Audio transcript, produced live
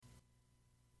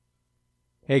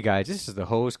Hey guys, this is the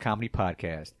HoZ Comedy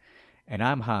Podcast, and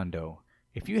I'm Hondo.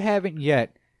 If you haven't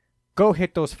yet, go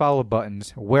hit those follow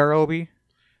buttons. Where, Obi?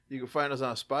 You can find us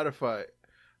on Spotify,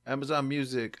 Amazon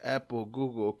Music, Apple,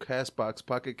 Google, Castbox,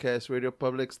 Pocket Cast, Radio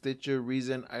Public, Stitcher,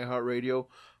 Reason, iHeartRadio,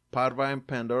 Podvine,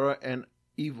 Pandora, and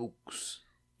eVoox.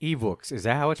 eVoox, is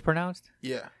that how it's pronounced?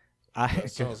 Yeah. That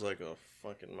sounds like a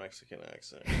fucking Mexican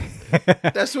accent.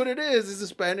 That's what it is. It's a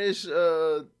Spanish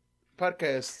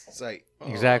podcast site.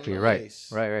 Exactly,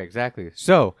 nice. right, exactly.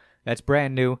 So, that's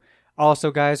brand new. Also,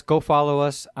 guys, go follow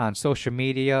us on social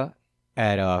media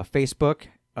at Facebook,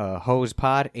 HoZ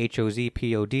Pod,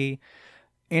 HoZPod,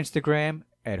 Instagram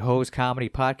at HoZ Comedy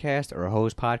Podcast or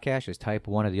HoZ Podcast. Just type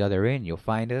one or the other in, you'll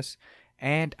find us.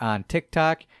 And on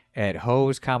TikTok at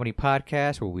HoZ Comedy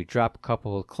Podcast, where we drop a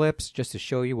couple of clips just to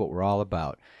show you what we're all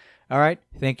about. All right,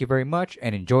 thank you very much,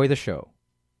 and enjoy the show.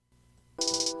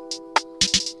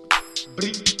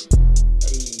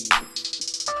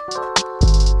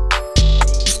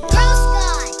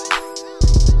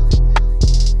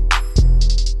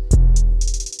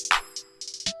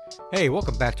 Hey,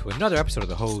 welcome back to another episode of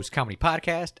the HoZ Comedy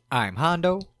Podcast. I'm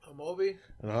Hondo. I'm Obi.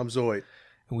 And I'm Zoid.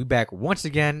 And we back once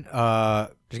again. There's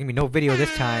going to be no video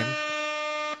this time.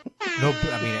 I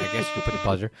guess you could put the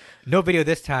buzzer. No video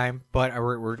this time, but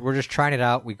we're just trying it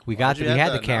out. We had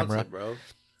the camera. It, bro?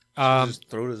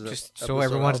 Just so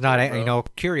everyone's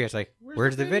not curious. Like,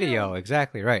 where's the video?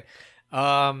 Exactly right.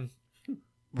 We're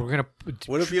gonna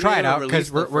try it out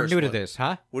because we're new to this,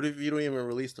 huh? What if you don't even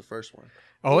release the first one?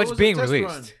 Oh, it's being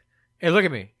released. Hey, look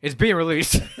at me. It's being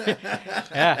released.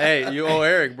 Yeah. Hey, you owe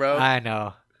Eric, bro. I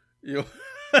know.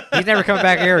 He's never coming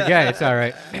back here again. It's all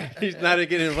right. He's not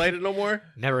getting invited no more?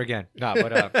 Never again. No,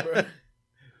 but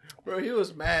bro, he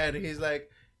was mad. He's like,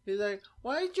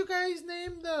 why did you guys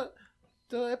name the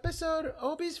episode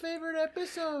Obi's favorite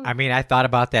episode? I mean, I thought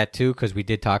about that too because we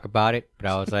did talk about it, but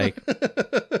I was like,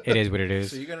 it is what it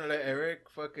is. So you're gonna let Eric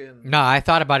fucking No, I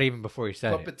thought about it even before he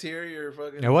said puppeteer your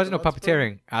fucking There wasn't no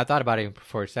puppeteering. I thought about it even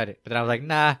before he said it, but then I was like,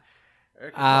 nah,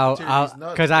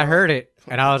 because I heard it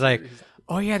and I was like,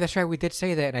 oh yeah, that's right, we did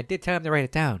say that, and I did tell him to write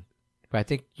it down. But I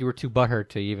think you were too butthurt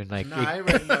to even like. Nah, I ain't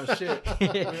writing no shit.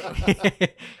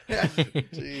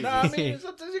 No, I mean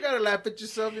sometimes you gotta laugh at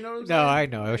yourself. You know what I'm saying? No, I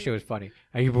know. That shit was funny.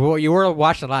 You were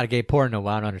watching a lot of gay porn, though.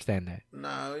 I don't understand that.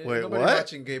 Nah, wait, nobody what?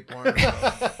 watching gay porn.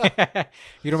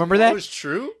 You don't remember that? That was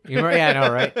true? You remember? Yeah, I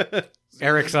know, right?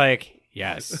 Eric's like,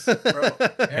 yes. Bro,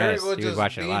 Eric Yes, was he was just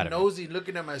watching a being lot of it. nosy,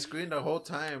 looking at my screen the whole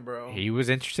time, bro. He was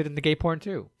interested in the gay porn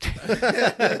too.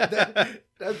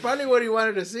 That's probably what he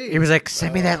wanted to see. He was like,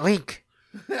 "Send me that link.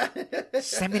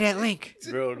 Send me that link."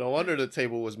 Bro, no wonder the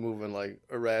table was moving like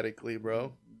erratically,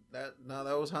 bro. That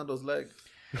was Hondo's leg.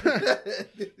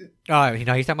 Oh, he's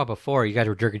talking about before you guys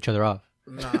were jerking each other off.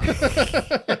 Nah.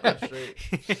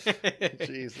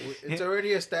 Jesus. It's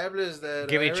already established that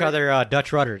Giving each other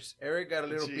Dutch rudders. Eric got a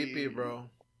little pee-pee, bro.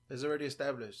 It's already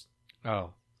established.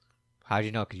 Oh. How'd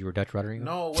you know? Because you were Dutch ruddering?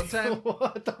 No, one time.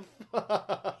 What the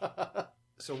fuck?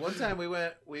 So one time we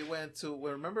went to.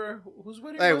 Remember whose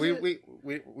wedding Hey, was it?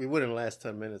 we wouldn't last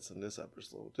 10 minutes in this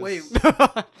episode. Wait.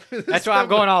 That's why I'm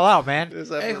going all out, man.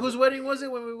 Hey, whose wedding was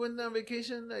it when we went on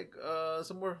vacation? Like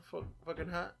somewhere fucking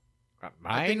hot.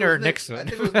 Mine or Nick's? I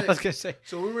think it was I was Nick's. gonna say.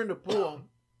 So we were in the pool.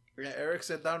 Yeah, Eric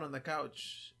sat down on the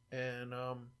couch, and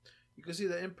you could see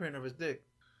the imprint of his dick.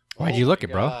 Why'd you looking,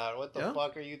 bro? What the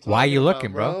fuck are you talking about? Why you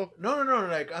looking, bro? No,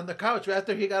 like on the couch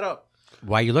after he got up.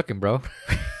 Why you looking, bro?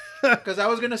 Because I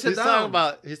was gonna sit down.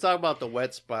 He's talking about the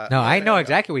wet spot. No, I know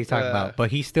exactly what he's talking about,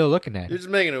 but he's still looking at You're it. just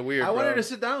making it weird. I wanted to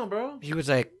sit down, bro. He was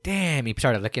like, "Damn!" He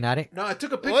started looking at it. No, I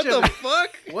took a picture. What the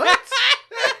fuck? What?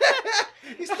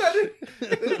 He started.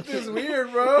 This is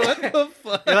weird, bro. What the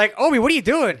fuck? You're like, "Obi, what are you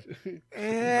doing?"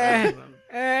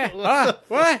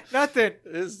 What? Nothing.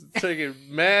 This is taking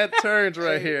mad turns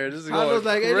right here. This is I was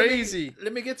going like, crazy. Hey,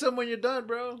 let me get some when you're done,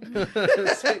 bro.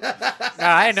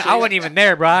 I wasn't even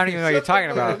there, bro. I don't even know what you're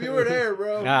talking about. If you were there,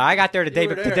 bro. No, I got there the day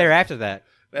after that.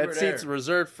 That seat's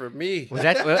reserved for me. Was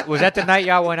that the night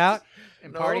y'all went out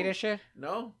and No. partied and shit?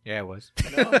 No, Yeah, it was.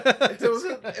 no. It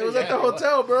was at the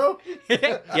hotel, bro.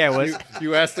 Yeah, it was.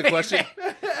 You asked the question?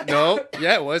 No.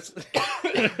 Yeah, it was.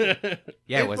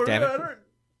 Yeah, it was. Damn it.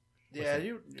 Yeah,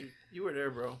 you were there,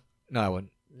 bro. No, I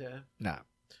wouldn't. Yeah. No.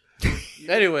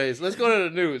 Anyways, let's go to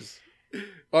the news.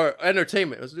 Or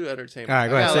entertainment. Let's do entertainment. All right,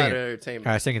 go ahead, I got a sing lot it. of entertainment.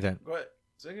 All right, sing it then. Go ahead.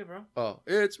 Sing it, bro. Oh,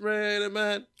 it's raining,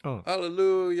 man. Oh.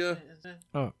 Hallelujah.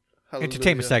 Oh. Hallelujah.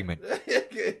 Entertainment segment.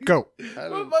 Go.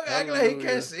 Motherfucker act like he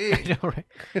can't see. I know, right?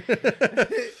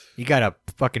 You got a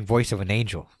fucking voice of an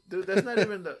angel. Dude, that's not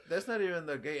even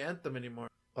the gay anthem anymore.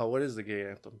 Oh, what is the gay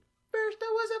anthem? First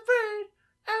I was afraid,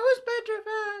 I was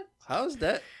petrified. How's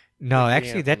that? No, the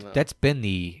actually, anthem, though? that's been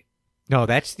the. No,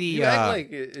 that's the. You act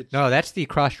like it's No, that's the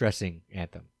cross-dressing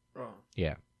anthem. Oh,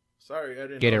 Yeah, sorry, I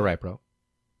didn't get know it that. right, bro.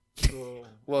 So,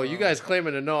 Well, you guys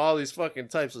claiming to know all these fucking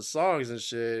types of songs and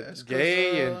shit. That's 'cause,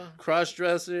 Gay and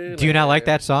cross-dressing. Do you not like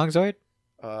that song, Zoid?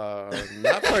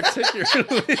 Not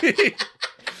particularly.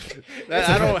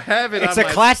 I don't have it It's on a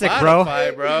my classic, bro.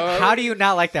 Spotify, bro. How do you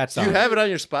not like that Do song? you have it on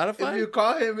your if Spotify? you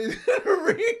call him, he's gonna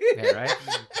ring. Yeah,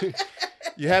 right?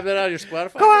 You have that on your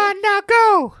Spotify? Go on now,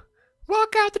 go!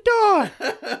 Walk out the door!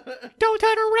 Don't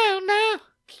turn around now!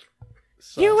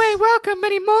 You ain't welcome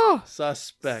anymore!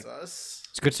 Suspect. Sus.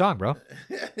 It's a good song, bro.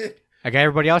 I got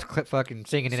everybody else fucking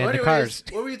singing it So in the anyways, cars.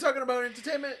 what were you talking about?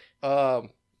 Entertainment?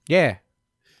 Yeah.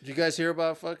 Did you guys hear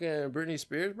about fucking Britney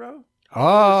Spears, bro?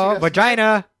 Oh, got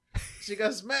vagina! She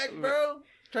got smacked, bro.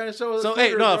 Trying to show us. So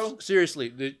hey, no, seriously,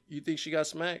 did you think she got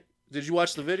smacked? Did you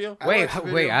watch the video? I Wait, watched the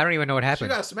wait, video. I don't even know what She happened.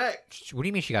 got smacked. What do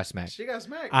you mean she got smacked? She got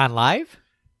smacked. On live?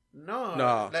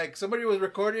 No. Like somebody was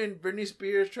recording Britney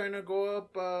Spears trying to go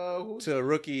up. Who's To a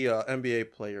rookie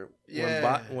NBA player,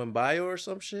 Yeah. Wembayo or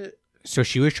some shit. So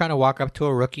she was trying to walk up to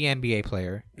a rookie NBA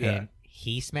player, Yeah. and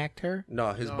he smacked her?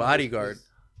 No, his No, bodyguard.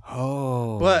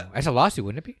 Oh. But- that's a lawsuit,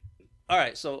 wouldn't it be? All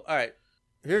right.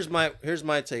 Here's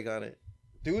my take on it.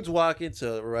 Dude's walking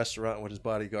to a restaurant with his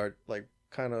bodyguard, like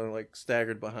kind of like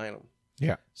staggered behind him.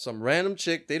 Yeah. Some random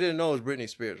chick, they didn't know it was Britney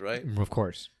Spears, right? Of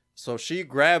course. So she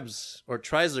grabs or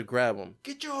tries to grab him.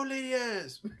 Get your old lady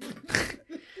ass.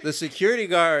 The security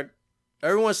guard,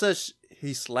 everyone says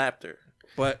he slapped her,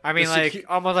 but I mean, the like,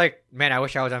 almost like, man, I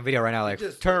wish I was on video right now. Like,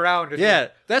 Just- turn around. yeah,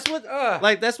 that's what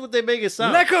that's what they make it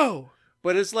sound. Let go.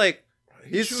 But it's like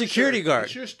he's shushed security her. guard.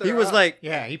 He shushed He her was out. like,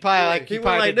 Yeah, he probably like he he went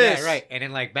probably like did this. that, right, and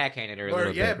then like backhanded her a But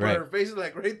little yeah, bit, but right? her face is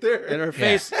like right there. and her Yeah.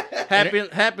 face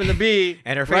happened to be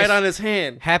And her right face- on his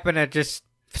hand. Happened to just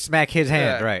smack his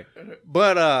hand, Yeah. right?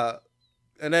 But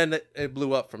and then it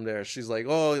blew up from there. She's like,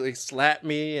 "Oh, he slapped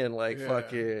me," and like Yeah.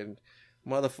 fucking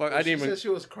motherfucker. I She didn't even. said she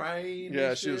was crying. Yeah,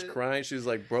 and she was shit. crying. She was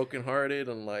like brokenhearted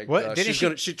and like What?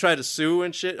 Didn't she tried to sue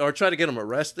and shit or try to get him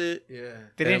arrested. Yeah.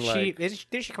 Didn't And, she? like-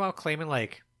 Didn't she come out claiming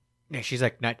like, yeah, she's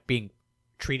like not being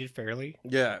treated fairly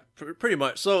Yeah, pretty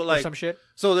much. So or like, some shit?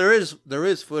 so there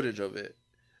is footage of it,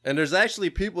 and there's actually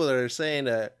people that are saying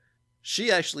that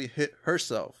she actually hit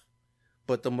herself,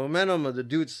 but the momentum of the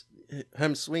dude's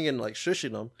him swinging like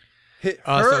shushing him hit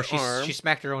her So arm. she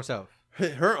smacked her own self.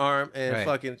 Hit her arm and Right.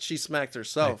 fucking she smacked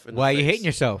herself. In the Why are you face. hitting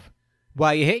yourself? Why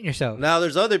are you hitting yourself? Now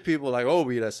there's other people like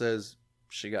Obi that says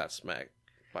she got smacked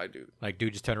by dude. Like,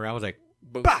 dude just turned around, was like,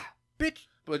 But, bah, bitch.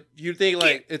 but you think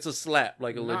like it's a slap,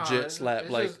 like a Nah, legit it's- slap,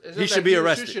 it's like just he should like be was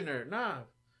arrested. shushing her. Nah.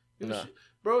 He was Nah.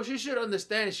 Bro, she should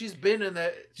understand. She's been in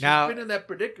that. She's Now, been in that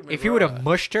predicament. If you would have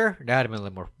mushed her, that'd have been a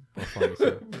little more funny.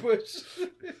 Too. Push.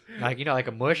 Like, you know, like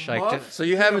a mush, like Muff? just, So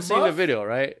you haven't seen the muff? video,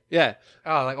 right? Yeah,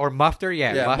 oh, like or muffed her,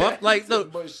 yeah. yeah. muffed- Muff, like no,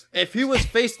 Mush. if he was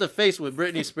face to face with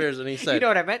Britney Spears and he you said, know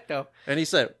what I meant though.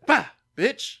 "Bah,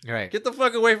 bitch, Right. get the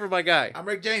fuck away from my guy." I'm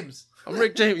Rick James. I'm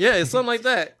Rick James. Yeah, it's something like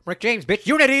that. Rick James, bitch,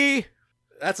 unity.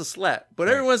 That's a slap. But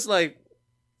Right. everyone's like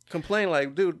complaining,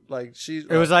 like, dude, like she's.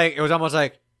 It was almost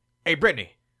like, hey,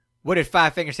 Brittany, what did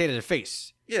Five Fingers say to the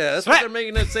face? Yeah, that's Slap. what they're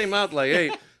making that same out. Like,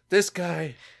 hey, this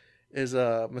guy is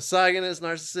a misogynist,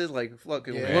 narcissist, like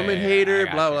fucking Yeah, woman I hater,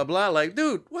 got blah you. blah blah. Like,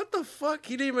 dude, what the fuck?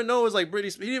 He didn't even know it was like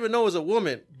Britney. He didn't even know it was a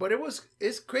woman. But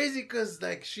it's crazy because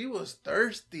like she was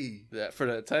thirsty. Yeah, for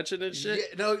the attention and shit.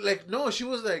 Yeah, no, she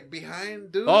was like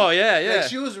behind dude. Oh yeah, yeah. Like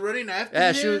she was running after Yeah,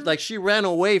 him. she was like she ran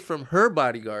away from her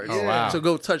bodyguards Oh, wow. to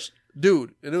go touch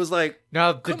dude, and it was like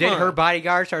Now, Come did her on.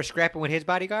 bodyguard start scrapping with his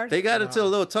bodyguard? they got into a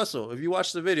little tussle. If you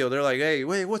watch the video, they're like, "Hey,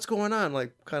 wait, what's going on?"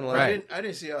 Like kind of like Right. I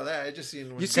didn't see all that. I just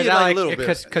seen when You see it like a little bit.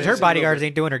 because Yeah, her see a little bodyguards bit.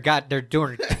 ain't doing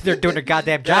they're doing their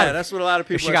goddamn job. Yeah, that's what a lot of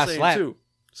people she are got saying slapped. too.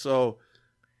 So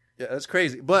yeah, that's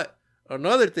crazy. But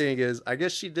another thing is, I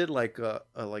guess she did like a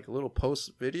little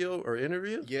post video or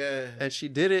interview, Yeah. and she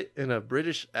did it in a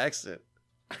British accent.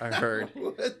 I heard.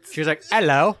 What? She was like,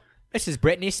 "Hello, this is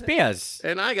Britney Spears.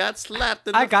 And I got slapped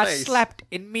in I the got face. slapped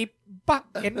in me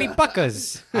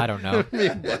buckers." I don't know.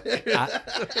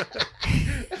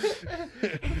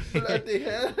 Bloody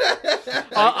hell.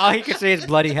 All he could say is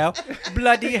bloody hell,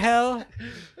 bloody hell.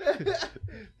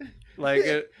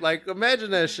 Like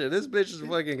imagine that shit. This bitch is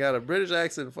fucking got a British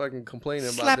accent, fucking complaining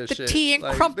about Slap this the shit. tea and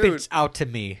Like, crumpets out to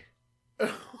me.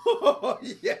 Oh,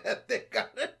 yeah, they got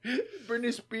it.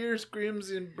 Britney Spears screams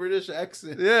in British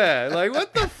accent. Dude, yeah, like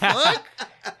what the fuck?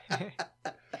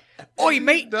 Oi,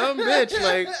 mate. Dumb bitch.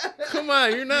 Like, come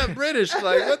on, you're not British.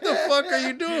 Like, what the fuck are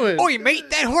you doing? Oi, mate,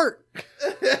 that hurt.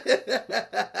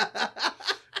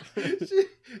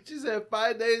 she said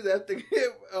 5 days after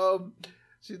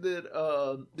She did.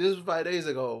 This was 5 days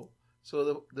ago.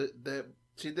 So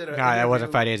she did. Nah, that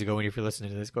wasn't 5 days ago when you were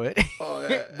listening to this. Go ahead. Oh,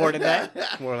 yeah. More than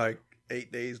that. More like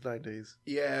 8 days, 9 days.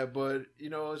 Yeah, but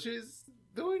she's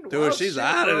doing. Dude, wild she's shit,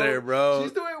 out of there, bro.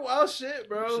 She's doing wild shit,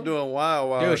 bro. She's doing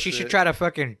wild Dude, she shit. should try to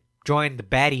fucking join the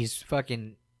baddies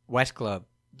fucking West Club.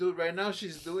 Dude, right now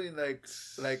she's doing like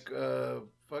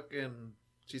fucking.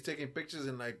 She's taking pictures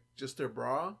in like just her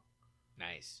bra.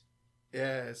 Nice.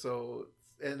 Yeah, so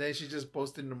and then she's just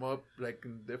posting them up like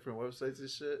in different websites and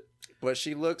shit. But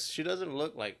she doesn't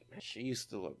look like she used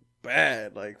to look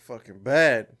bad, like fucking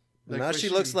bad. Like, now was she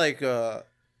looks like a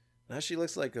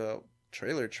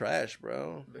trailer trash,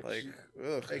 bro. Like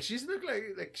ugh. Like she's look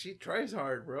like she tries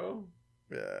hard, bro.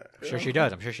 Yeah. I'm sure she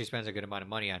does. I'm sure she spends a good amount of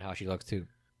money on how she looks too.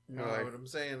 No, Like- but I'm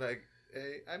saying like,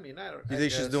 hey, I mean, I don't. You I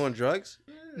think she's guess. doing drugs?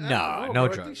 I No, don't no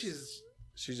bro. I drugs. think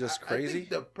She's just I crazy? think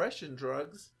depression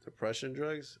drugs. Depression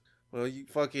drugs? Well, you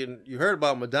heard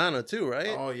about Madonna too, right?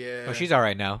 Oh yeah. Oh, she's all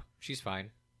right now. She's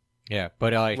fine. Yeah,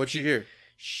 but What you hear?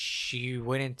 she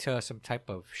went into some type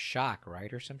of shock,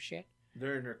 right, or some shit.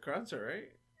 during her concert, right?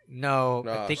 No,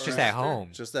 No, I think or she's at after. home.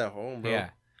 Just at home, bro. Yeah,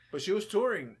 But she was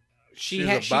touring. She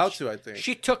was about to, I think.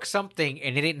 She took something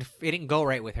and it didn't go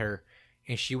right with her,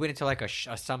 and she went into like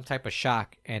some type of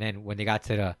shock. And then when she got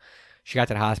to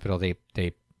the hospital, they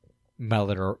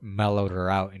mellowed her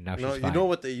out, and now she's No, fine. you know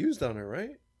what they used on her,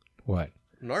 right? What?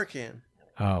 Narcan.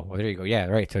 Oh, well, there you go. Yeah,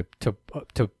 right. To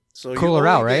So cool you her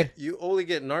out, only right? You only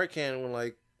get Narcan when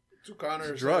like To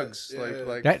Connor's drugs, yeah.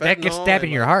 like that gets fentanyl stabbed in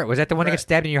and, your like, heart. Was that the one that crack. gets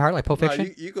stabbed in your heart like Pulp No,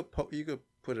 Fiction? you could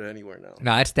put it anywhere now.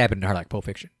 No, it's stabbed in the heart like Pulp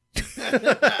Fiction.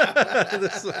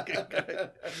 This fucking guy.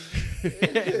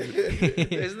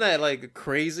 Isn't that like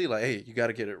crazy? Like, hey, you got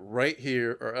to get it right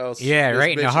here, or else Yeah, this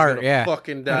right in the bitch is heart, gonna yeah.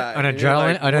 fucking die. An And you're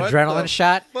adrenaline, like, an what adrenaline the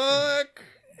shot. Fuck.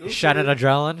 Shot at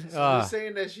adrenaline. So they're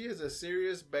saying that she has a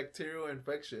serious bacterial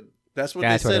infection. That's what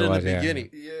That's they what said it in was, the yeah. beginning.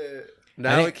 Yeah.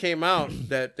 Now think- it came out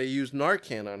that they used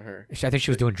Narcan on her, I think she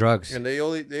was doing drugs. and they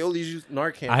only used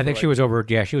Narcan. I think she was she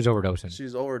was overdosing.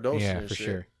 She's overdosing. Yeah, and for shit.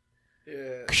 sure.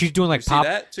 Yeah. 'Cause she's doing like You see pop.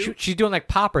 that, too? She's doing like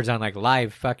poppers on like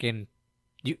live fucking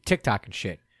TikTok and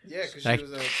shit. Yeah, because Like- she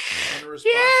was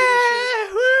unresponsive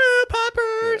Yeah, woo,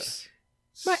 poppers.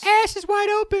 My ass is wide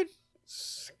open.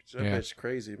 That Yeah. bitch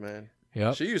crazy, man.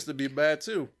 Yep. She used to be bad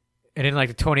too. And then like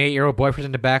the 28-year-old boyfriend's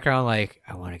in the background, like,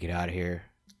 I want to get out of here.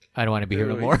 I don't want to be here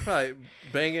no Dude, more. he's probably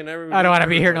banging everyone. I don't want to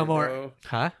be here no more. bro.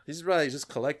 Huh? He's probably just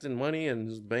collecting money and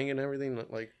just banging everything,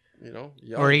 like young.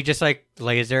 Or he just like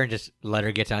lays there and just let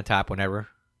her get on top whenever.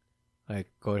 Like,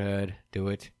 go ahead, do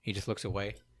it. He just looks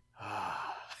away.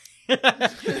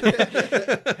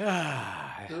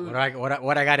 what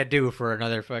I got to do for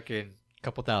another fucking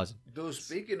couple thousand? Dude,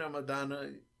 speaking of Madonna,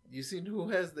 you seen who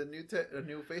has the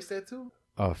new face tattoo?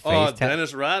 Oh, face Oh, tat-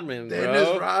 Dennis Rodman, bro.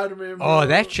 Dennis Rodman, bro. Oh,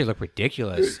 that shit looked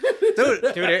ridiculous, dude.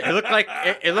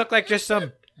 It looked like just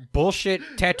some bullshit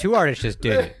tattoo artist just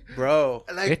did it, bro.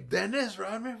 Like Dennis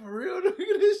Rodman, for real? Look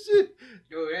at this shit.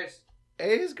 Dude,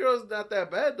 Hey, his girl's not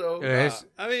that bad, though.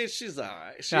 I mean, she's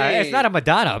alright. it's not a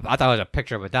Madonna. I thought it was a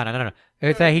picture of Madonna. No.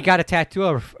 It's that he got a tattoo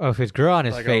of his girl on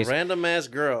his like face, a random ass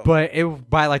girl. but it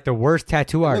by like the worst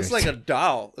tattoo It artist. looks like a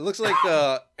doll. It looks like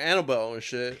Annabelle and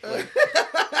shit. Like,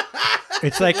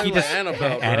 It's like he Like just Annabelle,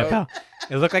 bro. Annabelle.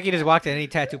 It looked like he just walked in any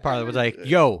tattoo parlor. And was like,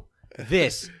 "Yo,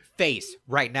 this face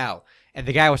right now," and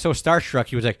the guy was so starstruck.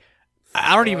 He was like,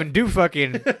 "I don't even do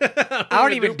fucking. I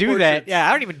don't even do that. portraits. Yeah,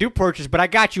 I don't even do portraits. But I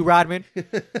got you, Rodman.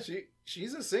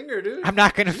 She's a singer, dude. I'm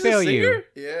not gonna She's a fail you." singer?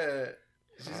 Yeah.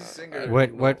 She's a singer.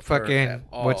 What know her fucking at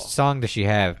all. what song does she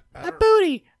have? I A don't-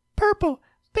 booty, purple,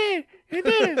 big.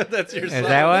 That's your Is song.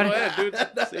 that one? Go ahead,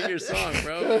 dude. Sing your song,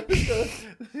 bro.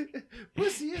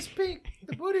 Pussy is pink.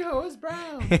 The booty hole is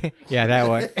brown. Yeah, that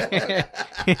one.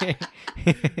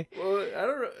 Well, I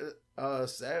don't know.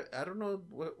 I don't know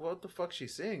what the fuck she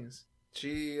sings.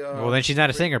 She. Well, then she's not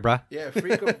a singer, bruh. Yeah,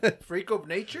 freak of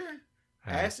nature,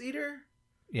 ass eater.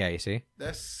 Yeah, you see.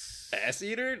 That's. Ass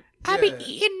eater? I be Yeah.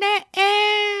 eating that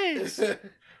ass.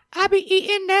 I be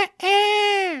eating that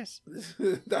ass.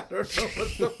 I don't know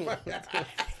what the fuck.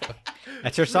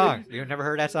 That's her song. You never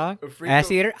heard that song? A freak Ass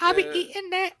of- eater. I be yeah. eating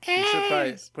that You should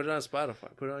probably ass. put it on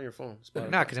Spotify. Put it on your phone. Spotify.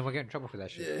 No, because then we'll get in trouble for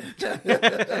that shit. Yeah.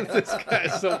 This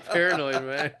guy's so paranoid,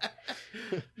 man.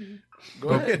 Go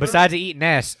ahead. Besides the eating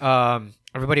ass,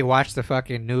 everybody watched the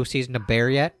fucking new season of Bear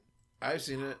yet? I've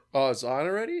seen it. Oh, it's on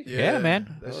already? Yeah,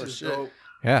 man. That's Oh, just shit. dope.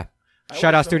 Yeah. I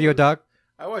Shout out watched the Studio whole- Dog.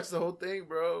 I watched the whole thing,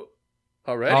 bro.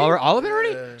 Already? All of it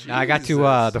already? Yeah. No, I got to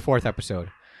Jesus. the 4th episode.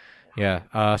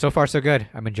 Yeah. So far, so good.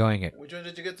 I'm enjoying it. Which one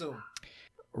did you get to?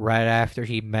 Right after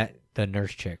he met the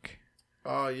nurse chick.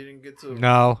 Oh, you didn't get to.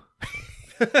 No.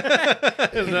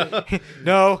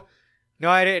 No,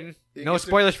 I didn't. You No get to-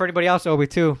 spoilers for anybody else, Obi,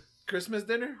 too. Christmas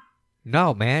dinner?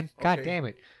 No, man. God Okay. damn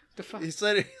it. The fuck? He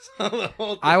said he's on the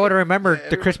whole thing. I would have remembered Yeah,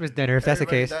 the Christmas dinner if that's the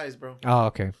Everybody case. dies, bro. Oh,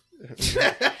 okay.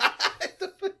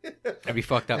 That'd be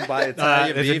fucked up. By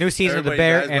Italian There's a beef. new season of The Everybody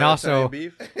Bear, dies and by also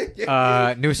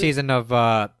Italian beef. new season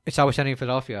of It's Always Sunny in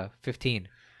Philadelphia, 15.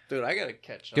 Dude, I gotta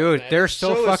catch up. Dude, man. they're This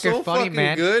so show is fucking funny,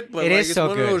 man. Good, but It like, is it's so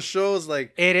one good. of those shows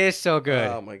like, It is so good.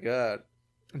 oh my god,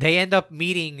 They end up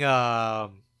meeting.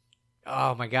 Oh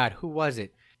my God, who was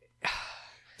it?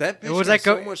 that bitch It was got like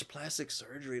so a- much plastic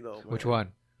surgery though. Which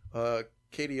man. one?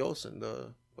 Katie Olsen.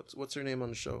 The what's her name on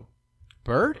the show?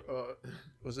 Bird?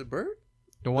 Was it Bird?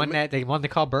 The one they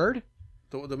call Bird?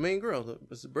 The main girl.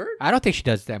 Was it Bird? I don't think she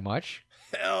does that much.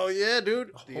 Hell yeah,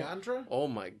 dude. Deandra? Oh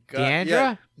my god. Deandra?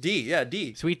 Yeah, D. Yeah,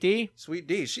 D. Sweet D? Sweet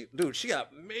D. She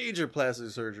got major plastic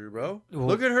surgery, bro. Well-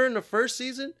 Look at her in the first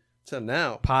season to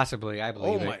now. Possibly, I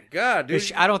believe Oh it. my god,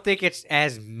 dude. I don't think it's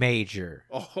as major.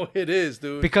 Oh, it is,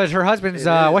 dude. Because her husband's, It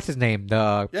is. what's his name?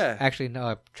 Yeah. Actually,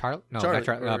 no, Charlie? No, Charlie, not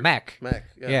Charlie. or- Mac. Mac.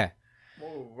 Yeah.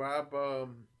 Oh, Rob,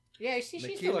 Yeah, she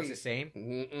McKinney. still looks the same.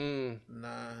 Mm-mm.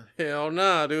 nah. Hell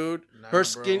nah, dude. Nah, Her bro.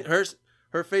 skin,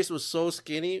 her face was so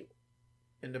skinny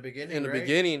In the beginning, in the right?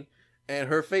 beginning, and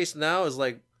her face now is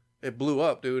like it blew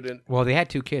up, dude. And Well, they had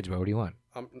 2 kids, bro. What do you want?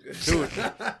 dude,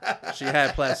 she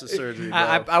had plastic surgery, bro.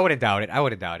 I wouldn't doubt it. I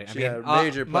wouldn't doubt it. She I mean, had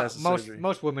major plastic most surgery.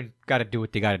 most women got to do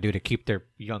what they got to do to keep their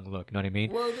young look. You know what I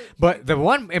mean? Well, But the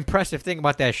one impressive thing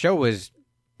about that show was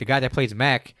the guy that plays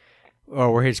Mac,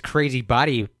 or his crazy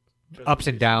body ups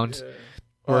and downs,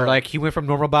 where Oh. like he went from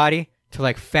normal body to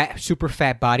like super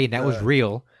fat body, and that was Yeah.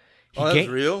 real. Oh, that's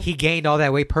real? He gained all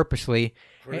that weight purposely,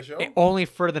 For the show? only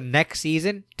for the next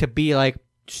season to be like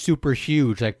super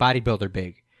huge, like bodybuilder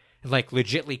big, and like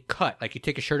legitly cut. Like you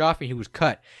take his shirt off and he was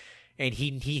cut, and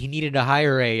he needed to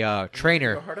hire a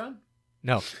trainer. Go hard on?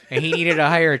 No, and he needed to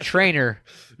hire a trainer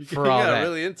You for all got that.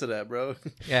 really into that, bro.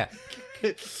 Yeah,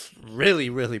 really,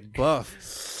 really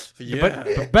buff. Yeah.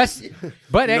 but best,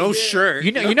 but No shirt.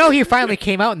 You know, he finally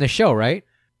came out in the show, right?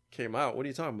 Came out. What are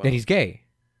you talking about? That he's gay.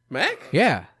 Mac?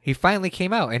 Yeah, he finally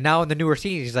came out, and now in the newer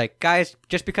season, he's like, guys,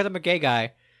 just because I'm a gay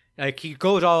guy, like he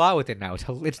goes all out with it now.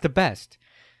 It's the best.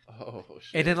 Oh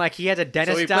shit. And then like he has a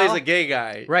dentist so he doll, plays a gay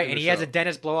guy, right? in And the he has show. a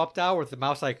dentist blow up doll with the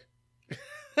mouse like,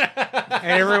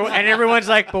 and everyone's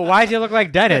like, but why does he look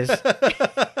like Dennis?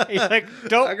 He's like, I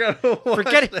don't gotta watch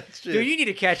forget it, that shit. dude. You need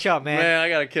to catch up, man. Man, I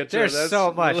gotta catch There's up. That's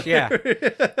so much, yeah.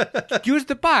 hilarious. Use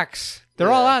the box.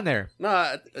 They're all Yeah. on there.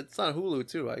 No, it's on Hulu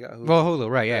too. I got Hulu. Well, Hulu,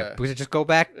 right? Yeah, Yeah. because just go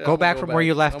back, Yeah, go I'm back gonna from where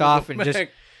you left I'm gonna off, go and just. back.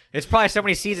 It's probably so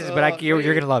many seasons, but you're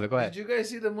gonna love it. Go ahead. Did you guys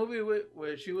see the movie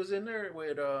where she was in there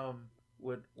with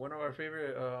one of our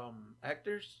favorite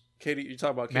actors, Katie, you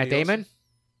talk about Matt Katie Damon.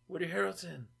 Woody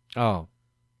Harrelson? Oh,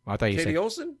 I thought you Olsen? Katie said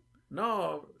Olsen?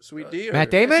 No, Sweet D? Or...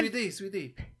 Matt Damon?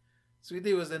 Sweet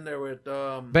D was in there with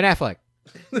Ben Affleck.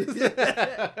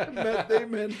 Matt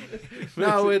Damon.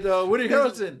 No, with Woody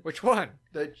Harrelson. Which one?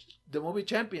 The movie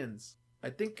Champions. I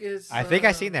think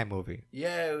I seen that movie.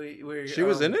 Yeah, She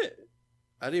was in it?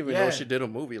 I didn't even know yeah. she did a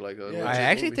movie like a Yeah. I legit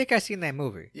actually movie. think I seen that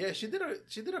movie. Yeah, she did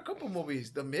a couple movies.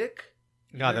 The Mick.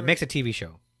 No, the Mix a TV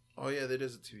show. Oh yeah, that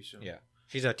is a TV show. Yeah,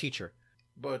 she's a teacher.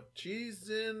 But is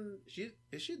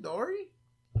she Dory?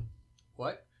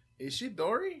 What? Is she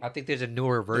Dory? I think there's a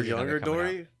newer The version. younger of it coming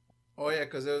Dory? out. Oh yeah,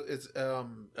 because it's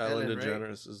Ellen right?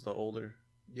 DeGeneres is the older.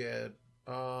 Yeah,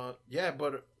 yeah,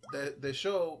 but the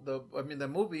show, the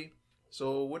movie.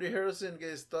 So Woody Harrelson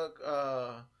gets stuck.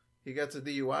 He gets a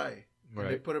DUI. And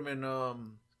they Right. put him in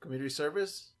community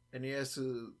service, and he has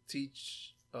to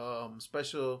teach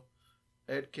special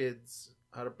ed kids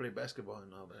how to play basketball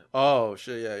and all that. Oh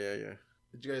shit! Yeah.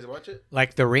 Did you guys watch it?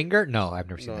 Like The Ringer? No, I've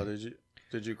never seen No, that.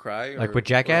 did you cry? Like or- with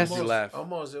Jackass? Did you laugh?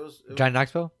 Almost. It was Johnny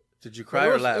Knoxville? Did you but cry it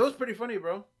or was, laugh? It was pretty funny,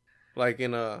 bro. Like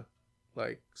in a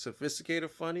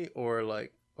sophisticated funny or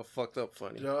like a fucked up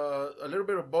funny? A little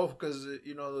bit of both, because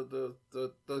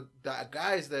the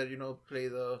guys that play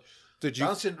the Did you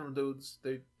Down syndrome dudes,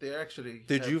 they actually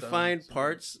did have you done find some-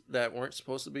 parts that weren't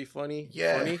supposed to be funny?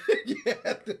 Yeah, Funny?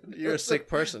 yeah. Dude. You're a sick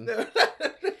person.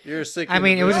 You're a sick. I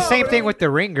mean, it was the No, same bro. thing with The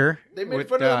Ringer. They made with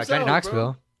fun of Johnny themselves,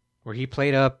 Knoxville, bro. where he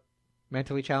played a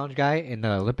mentally challenged guy in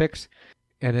the Olympics,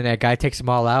 and then that guy takes them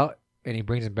all out, and he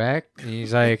brings them back, and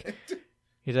he's like,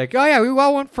 oh yeah, we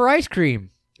all went for ice cream,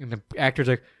 and the actor's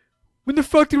like, when the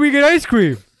fuck did we get ice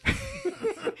cream?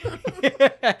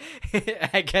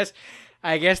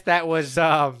 I guess that was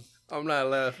I'm not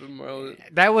laughing, bro.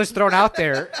 that was thrown out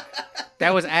there.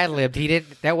 That was ad-libbed. He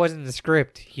didn't. That wasn't the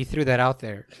script. He threw that out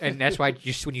there, and that's why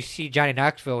when you see Johnny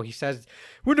Knoxville, he says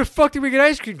when the fuck did we get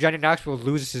ice cream? Johnny Knoxville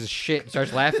loses his shit and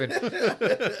starts laughing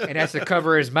and has to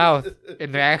cover his mouth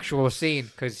in the actual scene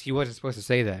because he wasn't supposed to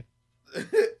say that.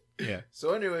 Yeah.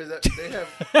 So anyways, they have...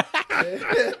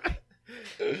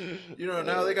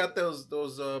 now they got those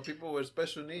people with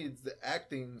special needs, the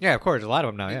acting. Yeah, of course. A lot of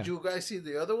them now, Did you guys see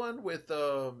the other one with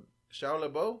Shia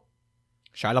LaBeouf?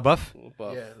 Shia LaBeouf?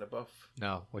 Yeah, LaBeouf.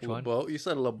 No, which one? LaBeouf? You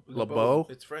said LaBeouf.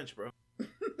 It's French, bro.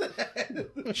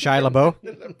 Shia LaBeouf?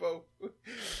 LaBeouf.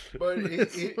 But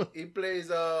he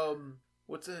plays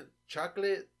what's it?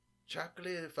 Chocolate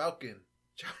Falcon.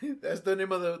 That was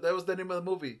the name of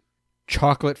the movie.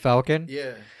 Chocolate Falcon?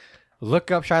 Yeah.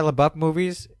 Look up Shia LaBeouf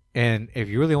movies, and if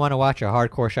you really want to watch a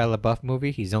hardcore Shia LaBeouf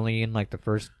movie, he's only in like the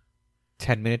first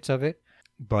 10 minutes of it,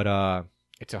 but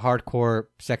it's a hardcore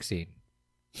sex scene.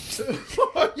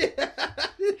 Oh, yeah.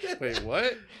 Wait,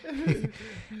 what? So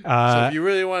if you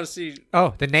really want to see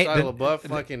Shia LaBeouf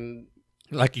fucking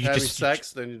like you having just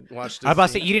sex, then watch this. I'm about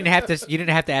to say you didn't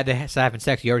have to add the having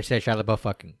sex. You already said Shia LaBeouf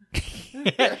fucking.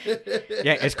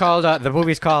 Yeah, it's called the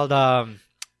movie's called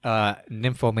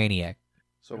Nymphomaniac.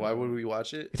 So why would we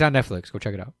watch it? It's on Netflix. Go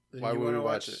check it out. Why would we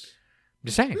watch it? I'm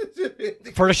just saying.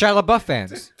 For the Shia LaBeouf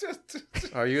fans.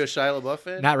 Are you a Shia LaBeouf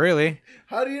fan? Not really.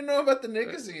 How do you know about the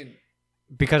nigga scene?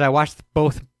 Because I watched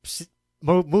both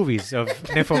movies of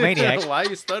Nymphomaniac. Why are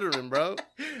you stuttering, bro?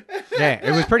 Yeah,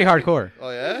 it was pretty hardcore.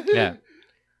 Oh, yeah? Yeah.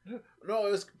 No,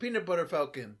 it was Peanut Butter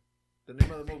Falcon. The name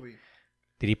of the movie.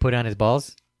 Did he put on his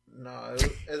balls? No,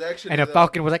 it actually... And a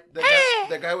falcon was like...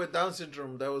 The guy with Down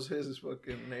syndrome, that was his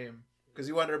fucking name. Because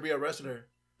he wanted to be a wrestler.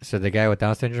 So the guy with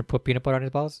Down syndrome put peanut butter on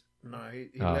his balls? No, he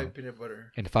liked peanut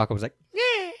butter. And the falcon was like...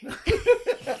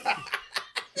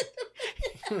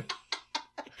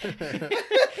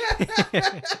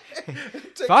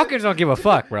 Falcons don't give a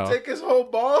fuck, bro. Take his whole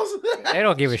balls? They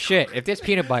don't give a shit. If there's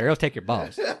peanut butter, he'll take your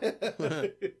balls.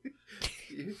 Do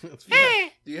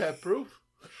you have proof?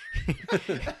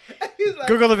 He's like,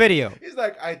 Google the video. He's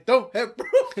like, I don't have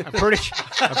proof. I'm pretty sure.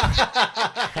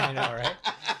 I know,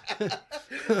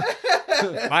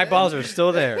 right? My balls are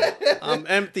still there. I'm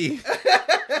empty.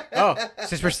 Oh,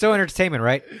 since we're still in entertainment,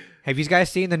 right? Have you guys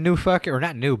seen the new fucking, or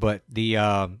not new, but the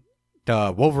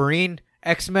Wolverine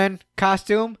X-Men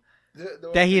costume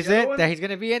that he's in, that he's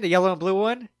gonna be in, the yellow and blue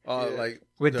one? Like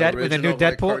with the new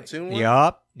Deadpool.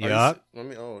 Yup.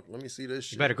 Let me see this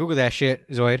shit. You better Google that shit,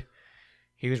 Zoid.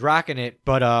 He was rocking it,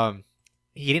 but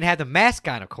he didn't have the mask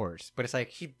on, of course. But it's like,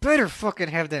 he better fucking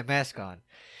have that mask on.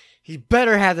 He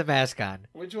better have the mask on.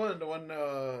 Which one? The one...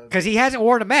 Because he hasn't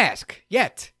worn a mask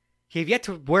yet. He's yet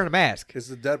to wear a mask. It's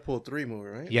the Deadpool 3 movie,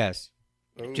 right? Yes.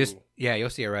 Ooh. You'll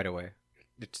see it right away.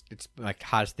 It's like the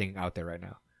hottest thing out there right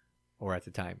now. Or at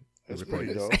the time. That's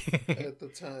pretty dope. At the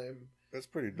time. That's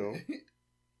pretty dope.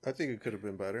 I think it could have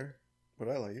been better. But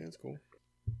I like it. It's cool.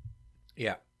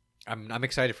 Yeah. I'm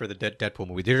excited for the Deadpool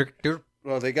movie. They're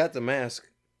Well, they got the mask.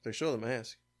 They show the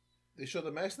mask. They show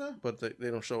the mask now? But they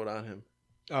don't show it on him.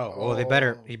 Oh, well,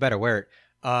 he better wear it.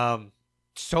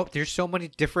 So there's so many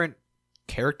different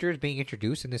characters being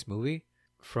introduced in this movie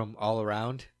from all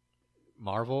around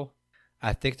Marvel.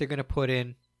 I think they're gonna put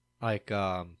in like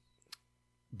Ben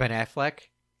Affleck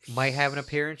might have an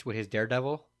appearance with his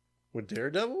Daredevil. With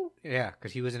Daredevil? Yeah,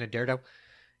 because he was in a Daredevil.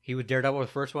 He was Daredevil the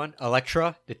first one.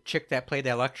 Elektra, the chick that played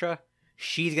the Elektra,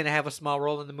 she's gonna have a small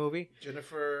role in the movie.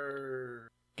 Jennifer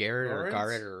Garrett Lawrence? or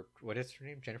Garrett or what is her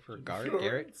name? Jennifer Garrett?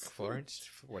 Garrett? Florence?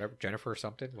 Whatever. Jennifer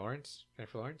something. Lawrence?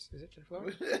 Jennifer Lawrence? Is it Jennifer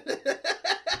Lawrence?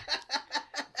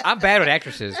 I'm bad with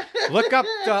actresses. Look up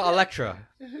Elektra.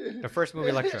 The first movie,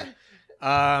 Elektra.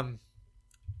 And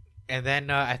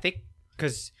then I think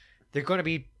because they're going to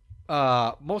be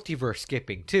multiverse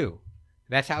skipping too.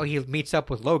 That's how he meets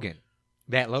up with Logan.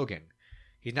 That Logan.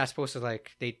 He's not supposed to I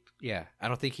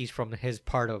don't think he's from his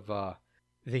part of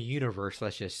the universe,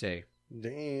 let's just say.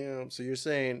 Damn. So you're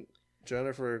saying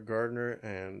Jennifer Gardner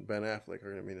and Ben Affleck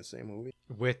are going to be in the same movie?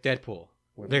 With Deadpool.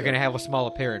 They're going to have a small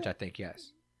appearance, I think,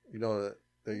 yes. You know that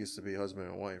they used to be husband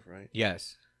and wife, right?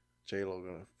 Yes. J-Lo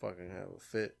going to fucking have a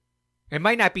fit. It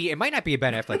might not be a Ben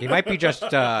Affleck. It might be just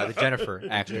the Jennifer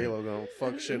actor. J-Lo going to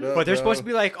fuck shit up. But they're supposed to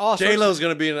be like all J-Lo's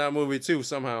going to be in that movie too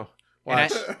somehow.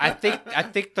 Watch. And I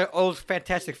think the old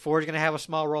Fantastic Four is going to have a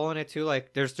small role in it too.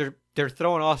 Like they're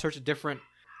throwing all sorts of different,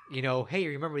 hey, you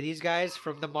remember these guys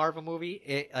from the Marvel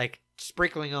movie? Like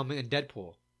sprinkling them in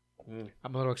Deadpool.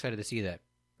 I'm a little excited to see that.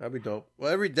 That'd be dope.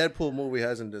 Well, every Deadpool movie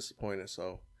hasn't disappointed,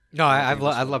 so. No, I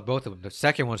love both of them. The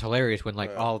second one's hilarious when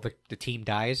all the team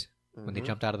dies when they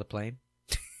jumped out of the plane.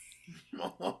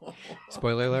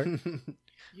 Spoiler alert.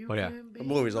 But yeah, the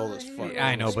movie's old as fuck.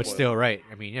 I know, but still, right?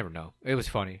 I mean, you never know. It was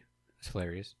funny. It's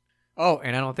hilarious. Oh,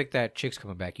 and I don't think that chick's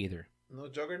coming back either. No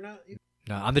Juggernaut?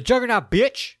 No, I'm the Juggernaut,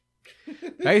 bitch.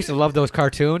 I used to love those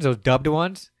cartoons, those dubbed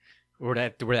ones. Where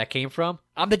that came from?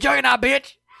 I'm the Juggernaut,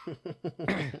 bitch.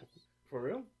 For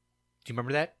real? Do you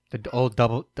remember that? The old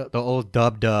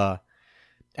dubbed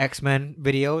X-Men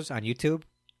videos on YouTube,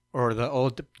 or the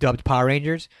old dubbed Power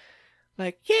Rangers.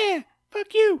 Like, yeah,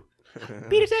 fuck you,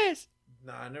 beat his ass.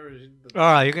 Nah, I never. All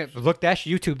right, you can look that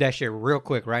YouTube that shit real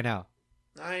quick right now.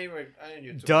 I ain't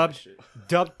YouTube that shit.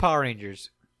 Dubbed Power Rangers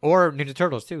or Ninja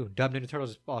Turtles too. Dubbed Ninja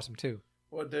Turtles is awesome too.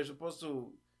 What they're supposed to?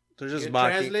 They're just get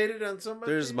mocking. Translated on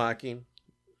somebody. They're just mocking.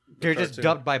 They're just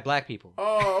dubbed by black people.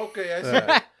 Oh, okay. I see.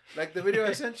 Like the video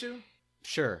I sent you.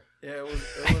 Sure. Yeah, it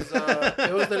was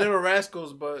the Little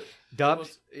Rascals, but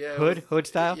dubbed. Hood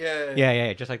style.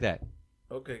 Yeah, just like that.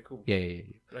 Okay, cool. Yeah.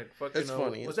 Like fucking. That's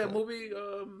funny. What's that movie?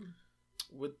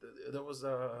 With the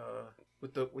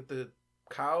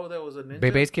cow that was a ninja.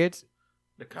 Bebe's Kids.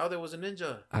 The cow that was a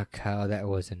ninja. A cow that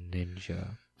was a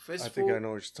ninja. Fistful. I think I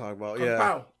know what you're talking about. Kung Yeah.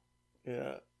 Pao.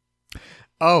 Yeah.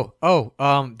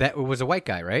 That was a white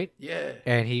guy, right? Yeah.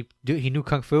 And he knew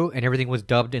kung fu, and everything was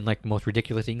dubbed in like the most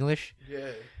ridiculous English.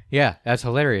 Yeah. Yeah, that's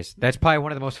hilarious. That's probably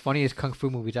one of the most funniest kung fu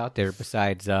movies out there,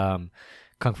 besides Kung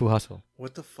Fu Hustle.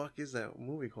 What the fuck is that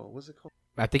movie called? What's it called?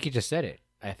 I think you just said it.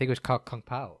 I think it was called Kung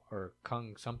Pao or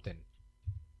Kung something.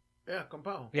 Yeah, Kung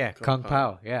Pao. Yeah, Kung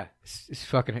Pao. Yeah, it's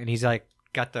fucking, and he's like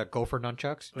got the gopher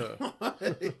nunchucks.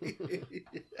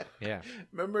 Yeah.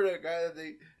 Remember that guy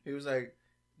that he was like,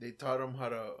 they taught him how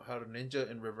to ninja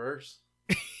in reverse.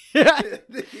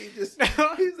 he's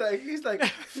like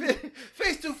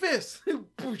face to fist. the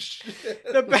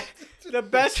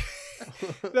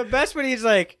best when he's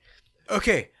like,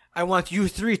 okay, I want you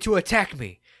three to attack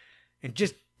me and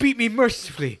just beat me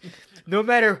mercifully, no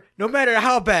matter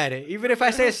how bad, even if I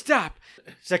say stop.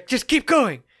 It's like, just keep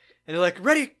going. And they're like,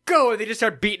 ready, go. And they just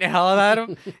start beating the hell out of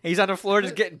him. And he's on the floor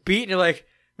just getting beat. And you're like,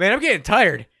 man, I'm getting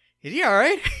tired. Is he all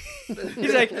right?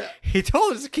 He's like, he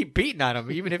told us to keep beating on him,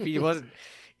 even if he wasn't.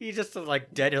 He's just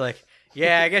like dead. You're like,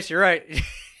 yeah, I guess you're right.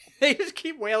 They just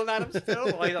keep wailing on him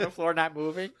still while he's on the floor not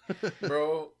moving.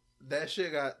 Bro, that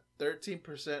shit got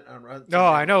 13% on Rotten Tomatoes. No,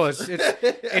 I know.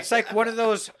 It's like one of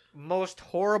those most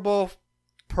horrible,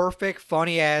 perfect,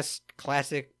 funny-ass,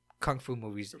 classic kung fu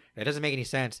movies. It doesn't make any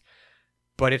sense,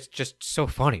 but it's just so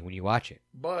funny when you watch it.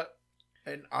 But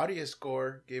an audience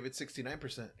score gave it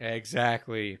 69%.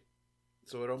 Exactly.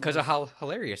 So it because of how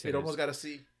hilarious it is. Almost got a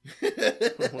C.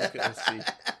 Almost got a C.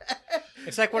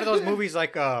 It's like one of those movies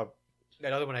like that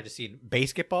other one I just seen,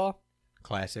 Basketball.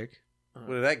 Classic.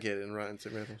 What did that get in Rotten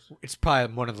Tomatoes? It's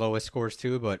probably one of the lowest scores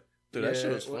too, but dude, that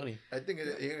shit was funny. I think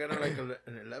it got like an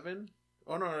 11.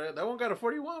 Oh no, that one got a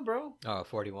 41, bro. Oh,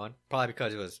 41. Probably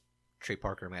because it was Trey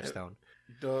Parker and Matt Stone.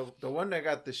 The one that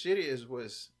got the shittiest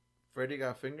was Freddy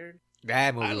Got Fingered.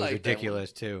 That movie was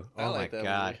ridiculous too. Oh my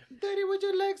god. Movie. Daddy, would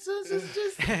you like some?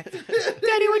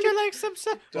 Daddy, would you like some?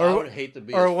 Or I would hate to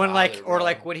be. Or when like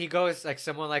when he goes like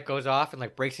someone like goes off and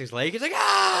like breaks his leg. He's like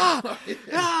ah.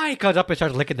 He comes up and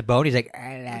starts licking the bone. He's like la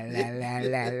la la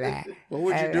la la. What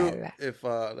would you do if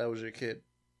that was your kid?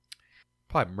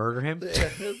 Probably murder him.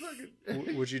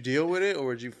 Would you deal with it, or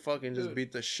would you fucking just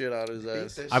beat the shit out of his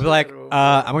ass? I'd be like,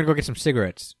 I'm gonna go get some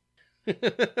cigarettes.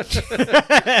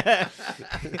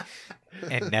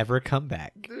 And never come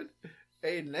back. Dude,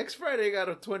 hey, next Friday got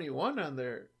a 21 on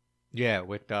there. Yeah,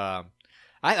 with I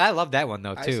love that one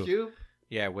though too. Ice Cube?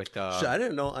 Yeah, with Shit, I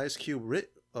didn't know Ice Cube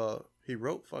he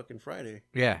wrote fucking Friday.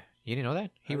 Yeah, you didn't know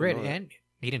that? He read and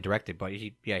he didn't direct it, but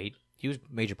he was a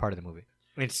major part of the movie.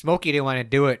 I mean, Smokey didn't want to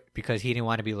do it because he didn't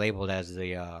want to be labeled as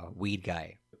the weed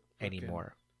guy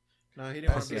anymore. No, he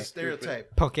didn't want to be a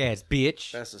stereotype. Punk ass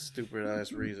bitch. That's a stupid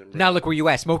ass reason, bro. Now look where you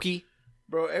at, Smokey.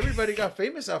 Bro, everybody got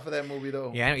famous off of that movie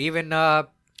though. Yeah, even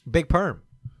Big Perm.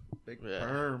 Big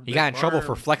Perm. He got in trouble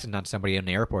for flexing on somebody in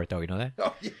the airport, though. You know that?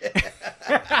 Oh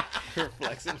yeah.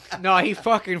 flexing. No, he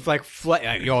fucking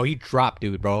yo, he dropped,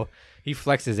 dude, bro. He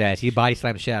flexed his ass. He body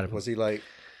slammed the shit out of him. Was he like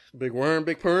big worm,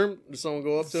 big perm? Did someone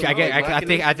go up to him?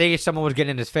 I think if someone was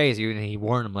getting in his face, he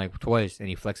warned him like twice, and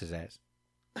he flexed his ass.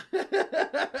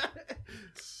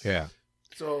 Yeah.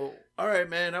 So, all right,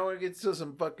 man. I want to get to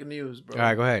some fucking news, bro. All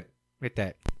right, go ahead. Hit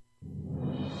that.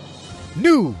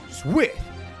 News with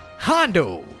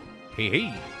Hondo.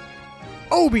 Hey.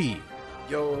 Obi.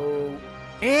 Yo.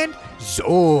 And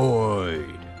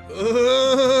Zoid.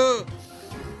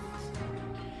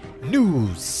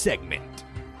 News segment.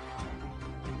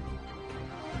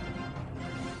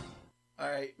 All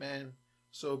right, man.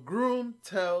 So, groom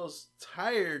tells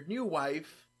tired new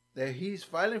wife that he's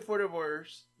filing for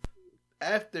divorce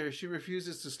after she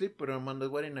refuses to sleep with him on the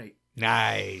wedding night.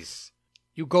 Nice.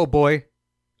 You go, boy.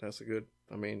 That's a good.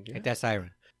 I mean, yeah. Hit that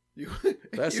siren.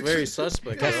 That's very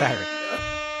suspect. That's bro. Irish.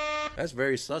 That's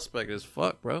very suspect as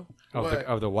fuck, bro.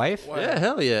 Of the wife? What? Yeah,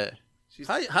 hell yeah.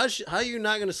 How you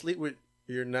not gonna sleep with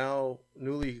your now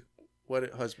newly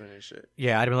wedded husband and shit?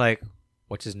 Yeah, I'd be like,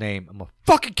 what's his name? I'm gonna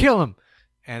fucking kill him,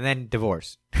 and then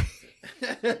divorce.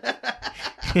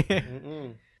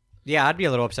 Yeah, I'd be a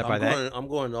little upset by that. I'm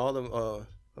going to all the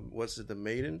what's it? The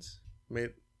maidens,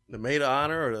 the maid of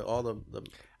honor, or all the.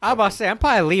 I'm about to say I'm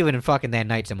probably leaving and fucking that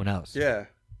night someone else. Yeah.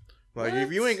 Like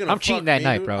if you ain't gonna, I'm cheating that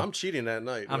night, bro. I'm cheating that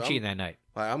night. I'm cheating that night.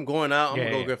 Like I'm going out. I'm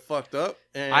gonna go get fucked up.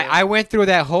 And I went through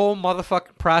that whole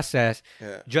motherfucking process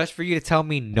yeah. just for you to tell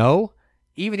me no.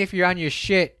 Even if you're on your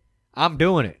shit, I'm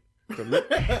doing it.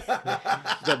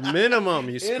 The minimum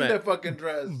you spent. In the fucking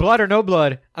dress. Blood or no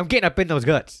blood, I'm getting up in those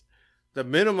guts. The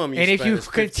minimum you And spent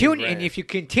if you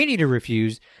continue to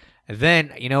refuse,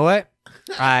 then you know what?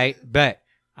 I bet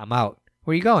I'm out.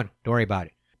 Where you going? Don't worry about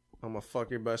it. I'm gonna fuck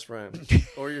your best friend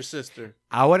or your sister.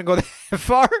 I wouldn't go that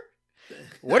far.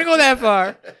 Wouldn't go that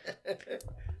far.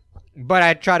 But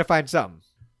I'd try to find something.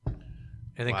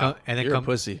 And then Wow. You're a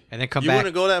pussy. And then come you back.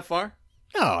 wouldn't go that far?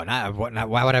 No, not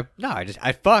why would I? No,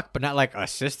 I fuck, but not like a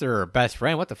sister or a best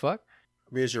friend. What the fuck?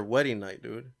 I mean, it's your wedding night,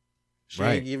 dude. She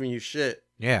Right. ain't giving you shit.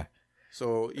 Yeah.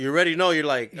 So you already know you're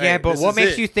like, hey, Yeah, but this what is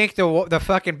makes it. you think the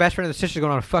fucking best friend or the sister is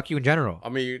going to fuck you in general? I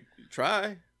mean, you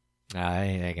try. Nah, that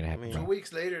ain't gonna happen. I mean, 2 bro.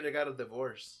 weeks later, they got a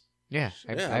divorce. Yeah,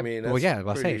 Yeah, I mean, well, that's yeah, I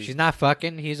was say pretty- she's not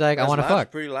fucking. He's like, I That's want to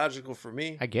fuck. Pretty logical for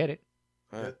me. I get it.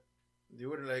 You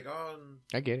wouldn't like, oh,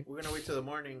 I get it. we're gonna wait till the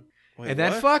morning. Wait, And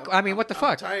then what? fuck. I mean, what the I'm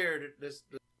fuck? tired.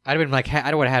 I'd have been like,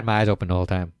 I would have had my eyes open the whole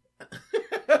time.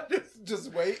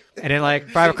 Just wait. And then like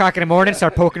 5 o'clock in the morning,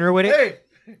 start poking her with it.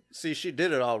 Hey, See, she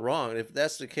did it all wrong. If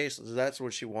that's the case, that's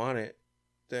what she wanted,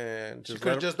 then she just could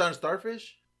let have her... just done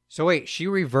starfish. So wait, she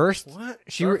reversed. What?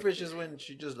 Starfish is when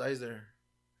she just lies there.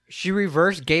 She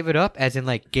reversed, gave it up, as in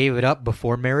like gave it up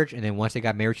before marriage, and then once they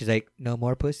got married, she's like, no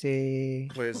more pussy.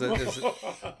 Wait, does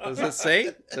it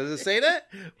say? Does it say that?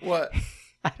 What?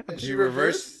 She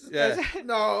reversed? Yeah.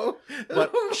 No.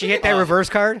 But she hit that reverse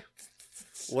card.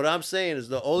 What I'm saying is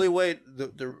the only way, the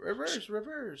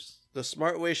reverse. The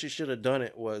smart way she should have done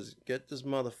it was get this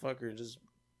motherfucker just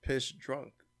pissed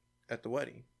drunk at the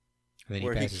wedding, And then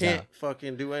where he passes can't out.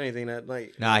 fucking do anything that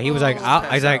night. Nah, he was like, Oh,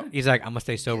 he's like, I'm gonna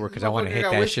stay sober because I want to hit Motherfucker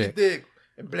got that whiskey shit. dick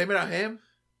and blame it on him.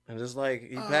 And just like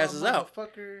he passes out,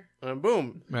 Fucker. and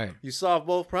boom, Right. you solve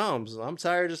both problems. I'm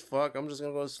tired as fuck. I'm just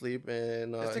gonna go to sleep,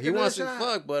 and Let's take he wants to another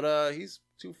fuck, but he's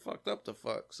too fucked up to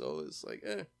fuck. So it's like,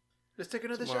 Let's take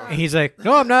another Tomorrow. shot. And he's like,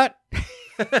 no, I'm not.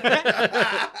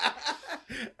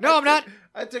 No, I'm not.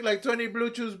 I took like 20 blue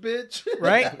chews, bitch.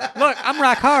 Right? Look, I'm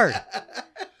rock hard.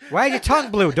 Why is your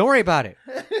tongue blue? Don't worry about it.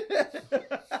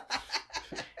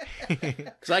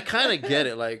 Because I kind of get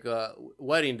it. Like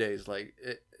wedding days, like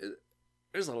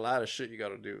there's a lot of shit you got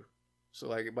to do. So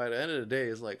like by the end of the day,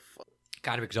 it's like, fuck.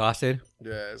 Kind of exhausted.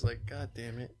 Yeah, it's like, god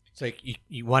damn it. It's like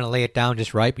you want to lay it down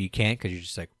just right, but you can't because you're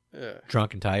just like Yeah.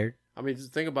 drunk and tired. I mean,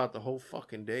 just think about the whole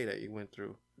fucking day that you went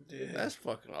through. Yeah. That's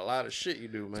fucking a lot of shit you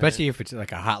do, man. Especially if it's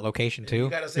like a hot location too. You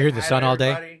gotta say You're in the hi sun to all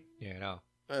day. everybody. Yeah, no.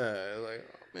 Like, oh,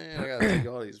 man, I gotta take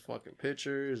all these fucking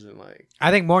pictures and like,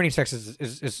 I think morning sex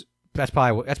is that's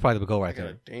probably the goal I right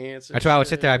gotta there. dance. and That's why I would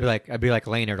sit shit. there. I'd be like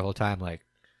laying there the whole time, like,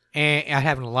 and I'd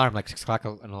have an alarm like 6 o'clock,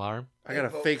 an alarm. I got a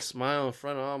fake smile in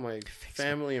front of all my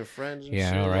family and friends. And Yeah,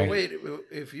 I shit. know, But right? wait,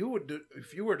 if you were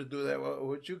to do that, what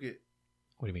would you get?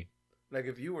 What do you mean? Like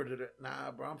if you were to,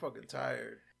 nah, bro, I'm fucking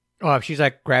tired. Oh, if she's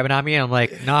like grabbing on me, and I'm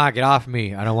like, nah, get off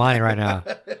me. I don't want it right now.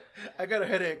 I got a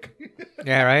headache.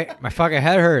 Yeah, right. My fucking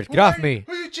head hurts. Get off me.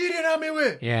 Who you cheating on me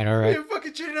with? Yeah, all Who right. you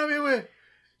fucking cheating on me with?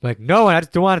 Like, no, I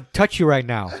just don't want to touch you right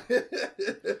now.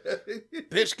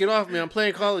 Bitch, get off me! I'm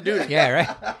playing Call of Duty. Yeah,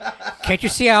 right. Can't you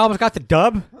see I almost got the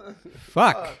dub?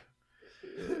 Fuck.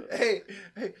 Hey,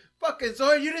 fucking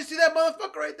Zoe, you didn't see that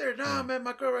motherfucker right there? Nah, man,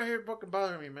 my girl right here fucking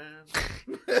bothering me, man.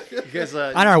 Because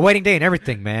On our wedding day and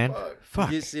everything, man.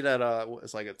 Fuck. you see that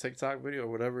it's like a TikTok video or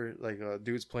whatever, like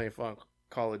dude's playing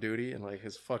Call of Duty and like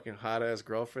his fucking hot ass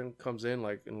girlfriend comes in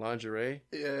like in lingerie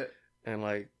Yeah. and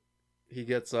like he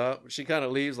gets up, she kind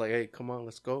of leaves like, hey, come on,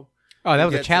 let's go. Oh, that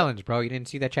was a gets challenge, bro. You didn't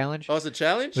see that challenge? Oh, it's a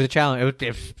challenge? It was a challenge. It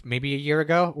was maybe a year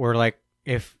ago, where like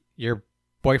if your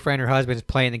boyfriend or husband is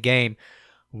playing the game,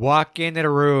 walk into the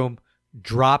room,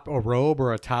 drop a robe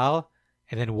or a towel,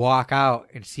 and then walk out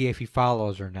and see if he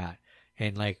follows or not.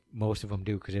 And like most of them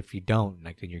do, because if you don't,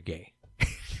 like then you're gay.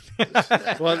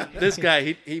 Well, this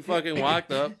guy, he fucking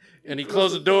walked up and he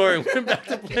closed the door and went back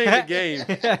to playing the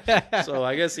game. So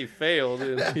I guess he failed.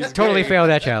 And he's Totally gay. failed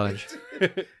that challenge. I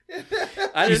didn't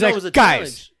He's know like, it was a "Guys,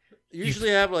 challenge. You usually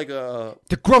have like a...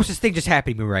 The grossest thing just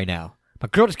happened to me right now. My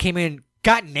girl just came in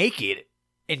got naked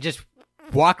and just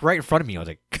walked right in front of me. I was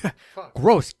like,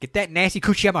 gross. Get that nasty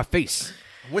coochie out of my face.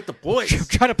 I'm with the boys. I'm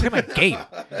trying to play my game.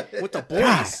 With the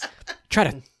boys. Try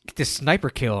to get this sniper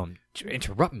kill and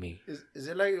interrupt me. Is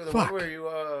it like the one where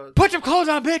you put some clothes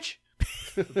on, bitch?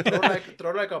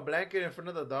 throw like a blanket in front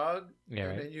of the dog, yeah, and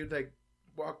right. then you like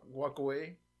walk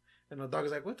away, and the dog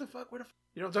is like, "What the fuck? You know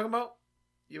what I'm talking about?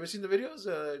 You ever seen the videos?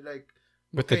 Like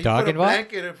with the dog you put involved? A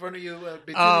blanket in front of you between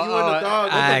you and the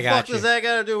dog. What the fuck does that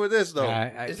got to do with this though?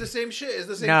 It's the same shit. It's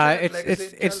the same. No,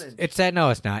 it's that. No,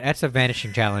 it's not. That's a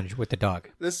vanishing challenge with the dog.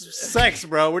 This is sex,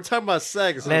 bro. We're talking about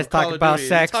sex. Let's talk about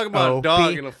sex. We're talking about a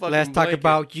dog and a fucking Let's talk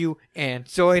about you and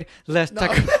Zoid. Let's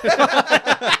talk.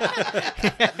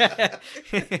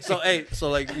 So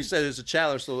like you said, it's a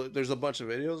challenge. So there's a bunch of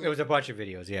videos. It was a bunch of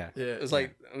videos. Yeah. Yeah. It's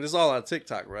like and this is all on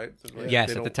TikTok, right? Like,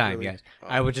 yes, at the time. Really, yes.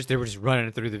 They were just running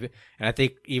it through and I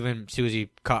think even Susie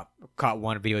caught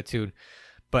one video too.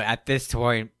 But at this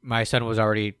point, my son was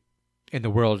already in the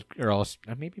world, or else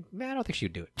maybe I don't think she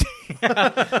would do it.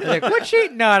 Like, would she?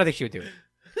 No, I don't think she would do it.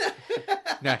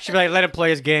 No, she'd be like, let him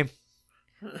play his game.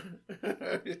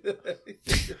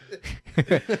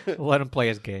 Let him play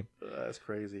his game. That's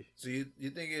crazy. So you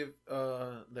think if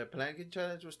that planking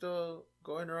challenge was still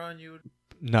going around, you would?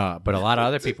 No, but a lot of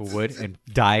other people would and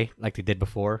die like they did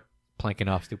before, planking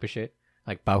off stupid shit.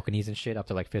 Like balconies and shit up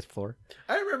to like 5th floor.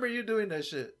 I remember you doing that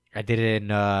shit. I did it in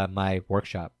my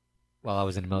workshop while I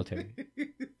was in the military.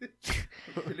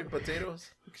 Peeling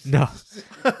potatoes? No.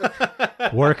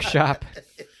 Workshop.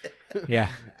 Yeah.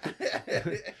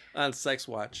 On Sex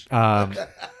Watch.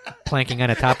 Planking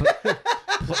on a top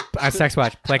on Sex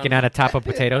Watch. Planking on a top of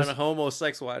potatoes. On a homo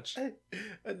Sex Watch. In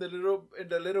the little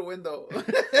window.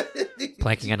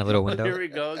 Planking on a little window. Here we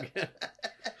go again.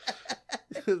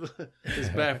 His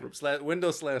bathroom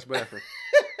window / bathroom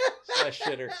 /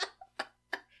 shitter.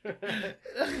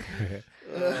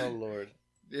 Oh Lord.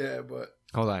 Yeah, but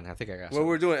hold on, I think I got. Well,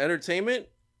 we're doing entertainment.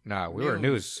 No, we were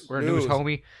news. We're news,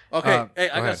 homie. Okay, hey,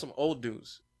 I got some old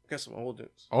news.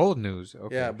 Old news.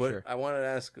 Okay. Yeah, but sure. I wanted to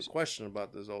ask a question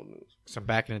about this old news. Some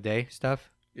back in the day stuff.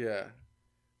 Yeah.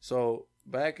 So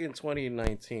back in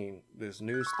 2019, this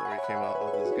news story came out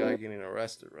of this guy getting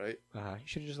arrested, right? You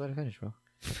should have just let it finish, bro.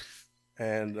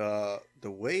 And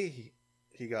the way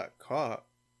he got caught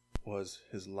was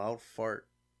his loud fart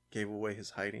gave away his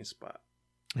hiding spot.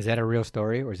 Is that a real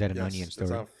story or is that an onion story?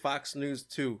 It's on Fox News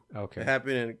 2. Okay. It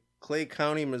happened in Clay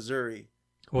County, Missouri.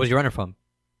 What was he running from?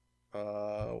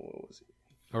 What was he?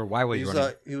 Or why was he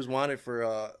running? He was wanted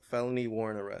for felony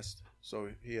warrant arrest. So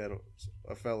he had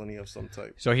a felony of some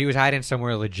type. So he was hiding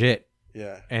somewhere legit.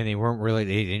 Yeah. And they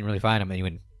didn't really find him. And he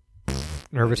went,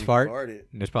 nervous fart? Farted.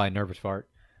 There's probably a nervous fart.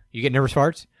 You get nervous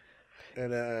farts?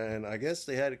 And I guess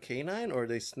they had a canine or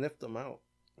they sniffed them out.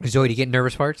 Zoe, do you get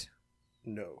nervous farts?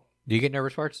 No. Do you get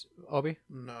nervous farts, Obi?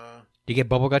 Nah. Do you get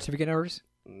bubble guts if you get nervous?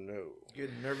 No.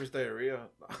 Getting nervous diarrhea.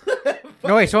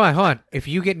 No, wait, hold on. If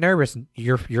you get nervous,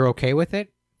 you're okay with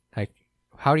it? Like,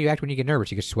 how do you act when you get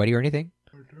nervous? You get sweaty or anything?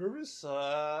 Nervous?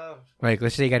 Like,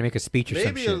 let's say you got to make a speech or some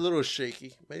shit. Maybe a little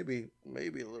shaky. Maybe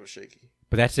a little shaky.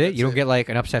 But that's it? You don't get like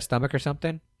an upset stomach or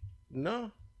something?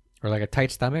 No. Or like a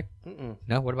tight stomach? Mm-mm.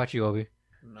 No? What about you, Obi?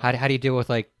 No. How do you deal with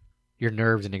like your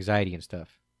nerves and anxiety and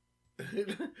stuff?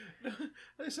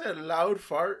 I said loud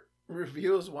fart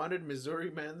reveals wanted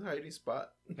Missouri man's hiding spot.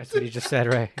 That's what he just said,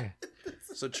 right? Yeah,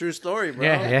 It's a true story, bro.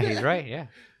 yeah, he's right. Yeah,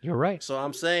 you're right. So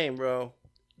I'm saying, bro.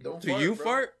 Don't Do fart, you bro.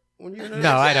 fart when you're nervous?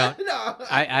 No, I don't. No.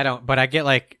 I don't. But I get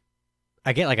like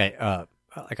a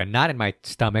knot in my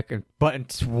stomach,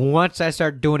 but once I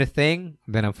start doing a thing,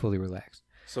 then I'm fully relaxed.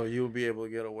 So you will be able to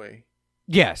get away.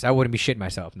 Yes, I wouldn't be shitting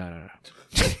myself. No.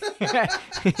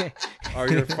 Are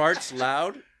your farts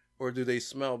loud or do they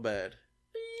smell bad?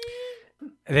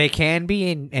 They can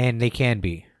be and they can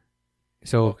be.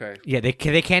 So Okay. yeah, they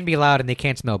can be loud and they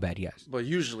can smell bad. Yes. But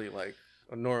usually, like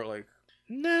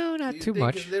No, not You too think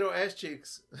much. his little ass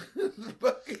cheeks.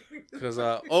 because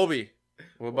Obi,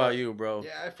 what about you, bro?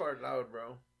 Yeah, I fart loud,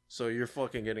 bro. So you're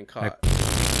fucking getting caught.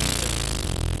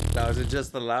 Now, is it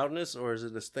just the loudness or is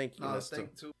it the stinkiness? No,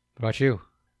 stink too. What about you?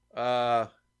 No.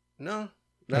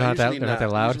 They're not that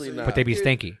loud, Usually not. but they be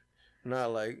stinky.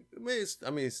 Not like, it's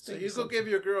So you stinky could give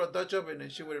your girl a Dutch oven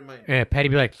and she wouldn't mind. Yeah, Patty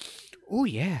be like, "Ooh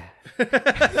yeah,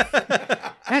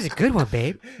 that's a good one,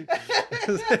 babe."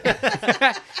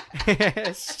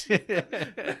 It's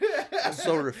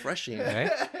so refreshing.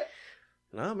 Right?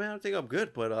 No, man, I think I'm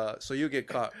good. But so you get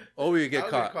caught. Oh, you get I'll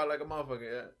caught. get caught like a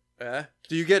motherfucker, yeah. Yeah.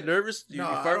 Do you get nervous? Do you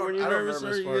I fart don't- when you're I don't nervous?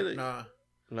 Or you fart. get it? Nah.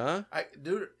 Nah?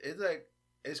 Dude, it's like,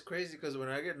 it's crazy because when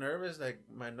I get nervous, like,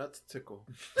 my nuts tickle.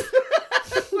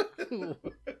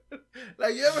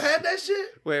 Like, you ever had that shit?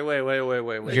 Wait.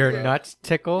 Your Yeah. nuts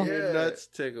tickle? Yeah. Your nuts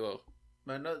tickle.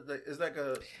 My nut, it's like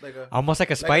a Almost like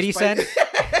a like a Spidey sense?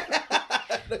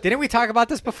 Didn't we talk about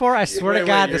this before? I swear to Wait,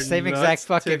 God, your the same nuts exact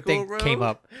fucking tickle, thing bro? came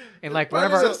up. In like one of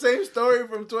Probably our the same story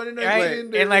from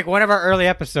 2019. in like one of our early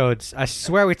episodes, I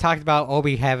swear we talked about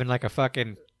Obi having like a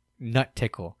fucking nut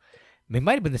tickle. It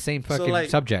might have been the same fucking like,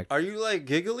 subject. Are you like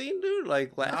giggling, dude?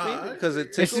 Like laughing because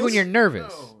it tickles? This is when you're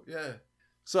nervous. No, yeah.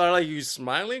 So are like you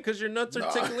smiling because your nuts are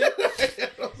No. tickling?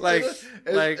 Like,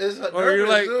 it's or you're nervous,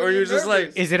 like, dude. or you're just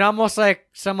like, Is it almost like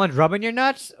someone's rubbing your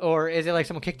nuts, or is it like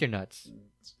someone kicked your nuts?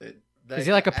 Is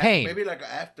it like a pain? Maybe like an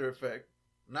after effect,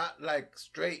 not like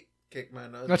straight kick my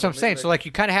nuts. That's what I'm Maybe saying. So like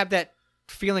you kind of have that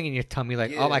feeling in your tummy,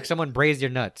 like Yeah. oh, like someone grazed your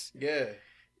nuts. yeah,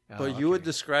 but you would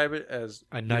describe it as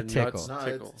A nut your tickle. nuts nah,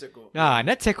 tickle. it's tickle. Nah,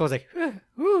 nut tickle is like,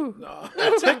 woo. No.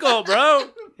 Tickle, bro.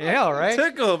 Yeah, all right.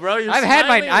 Tickle, bro. You're I've had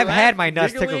smiling, my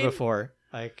nuts giggling. tickled before.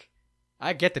 Like,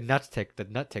 I get the nut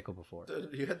tickle before.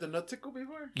 You had the nut tickle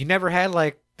before? You never had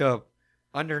like the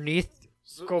underneath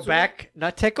go back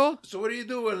nut tickle? So what do you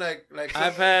do when like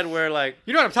I've had where like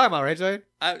You know what I'm talking about, right, Zoe?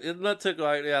 it's nut tickle.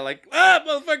 Like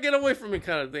motherfucker, get away from me,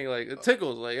 kind of thing. Like it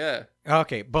tickles, like yeah.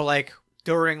 Okay, but like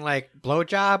during like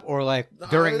blowjob or like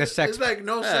during the sex? It's like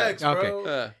no Yeah. sex,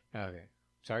 bro. Okay,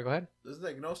 sorry, go ahead. It's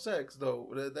like no sex though.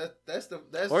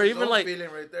 That's Or the even zone like- feeling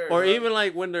right there. Or dog. even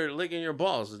like when they're licking your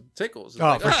balls, it tickles. It's Oh,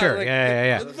 like, for sure. Like,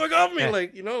 Yeah. Get the fuck off me, Yeah.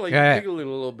 like you know, like Yeah. giggling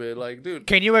a little bit, like dude.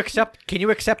 Can you accept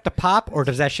the pop or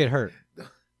does that shit hurt?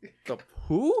 The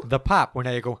who? The pop when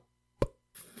they go.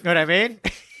 You know what I mean?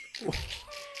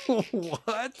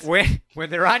 What? When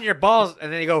they're on your balls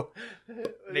and then they go,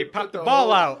 they pop put the the ball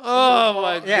whole- out. Oh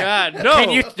my Yeah. god, no! Can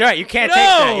you? Right, you can't No!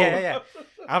 take that. Yeah.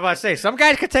 I'm about to say some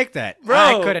guys could take that. Bro.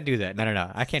 I couldn't do that.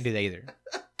 No. I can't do that either.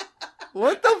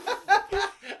 What the?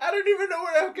 I don't even know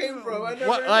where that came from. I never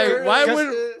What, like, heard why that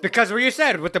would- shit. Because what you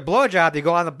said with the blowjob, they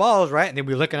go on the balls, right, and they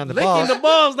be licking on the Licking balls. the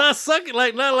balls, not sucking,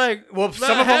 like not like. Well, not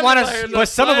some of them having, wanna- like, but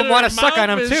some of them in wanna their suck on mouth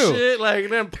them, and too. Shit, like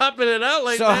then popping it out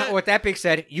like so that. with that being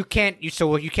said, you can't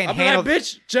I'm handle like,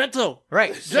 bitch, gentle.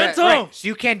 right. Gentle. Right. So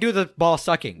you can't do the ball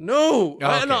sucking. No,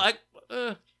 Oh, okay.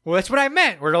 no. Well, that's what I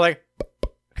meant. We're like.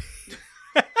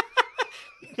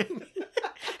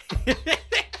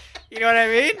 You know what I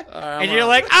mean? And you're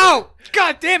like, "Ow!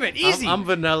 God damn it! Easy." I'm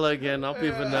vanilla again. I'll be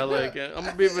vanilla again. I'm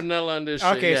gonna be vanilla on this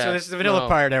shit. Okay, yeah. so this is the vanilla No.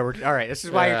 part that we're all right. This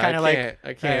is why Yeah, you're kind of like,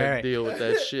 I can't all right. deal with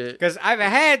that shit. because I've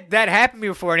had that happen to me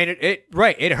before, and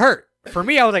it hurt. For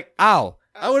me, I was like, "Ow!"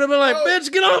 I would have been like,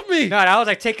 bitch, get off me. No, I was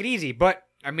like, "Take it easy." But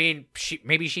I mean,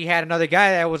 maybe she had another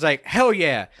guy that was like, "Hell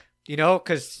yeah," you know?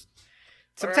 Because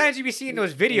sometimes you be seeing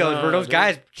those videos No, where those dude.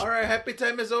 guys, All right, happy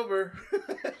time is over.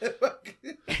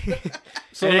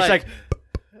 So and it's like,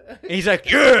 and he's like,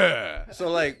 "Yeah." so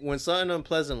like when something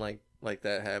unpleasant like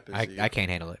that happens, to you, I can't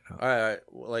handle it. No. all right.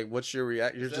 Like, what's your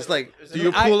reaction? You're Is just that- like, is do that-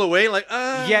 you I- pull away like,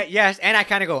 ah? Yeah, yes, and I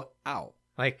kind of go, "Ow,"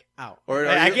 like, "Ow," Or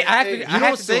I you- have you to, I don't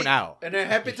have to do say- an "ow." And then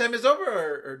happy time is over,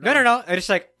 or No. It's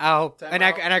like, "Ow," Time and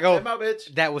out. I go, Time out,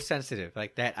 bitch. "That was sensitive."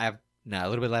 Like that, a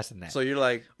little bit less than that. So you're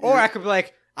like, Or I could be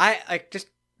like, just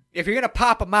if you're gonna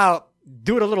pop them out,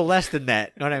 do it a little less than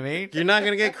that. You know what I mean? you're not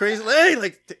gonna get crazy.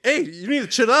 Hey, you need to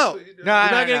chill out. No, You're not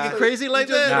gonna no. get crazy like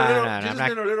You just that. need a No, little- no, you just I'm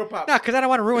need a little pop. No, because I don't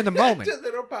want to ruin the moment. Just a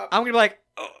little pop. I'm gonna be like,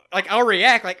 oh, like I'll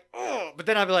react like, oh, but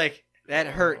then I'll be like, that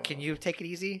hurt. Can you take it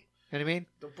easy? You know what I mean?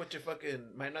 Don't put your fucking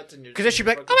my nuts in your. Because then she'd be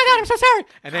like, oh my god, I'm so sorry,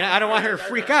 and then I don't want her to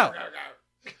freak out.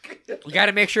 You got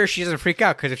to make sure she doesn't freak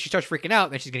out, because if she starts freaking out,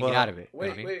 then she's gonna get Well, out of it. You know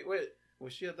what I mean? Wait.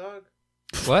 Was she a dog?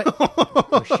 What?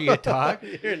 Was she a dog?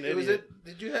 You're an Was idiot. it?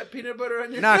 Did you have peanut butter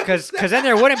on your? No, because then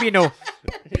there wouldn't be no.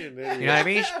 You're an You idiot. know what I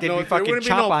mean? They'd No, be there fucking wouldn't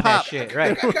be chomp no on pop. that shit,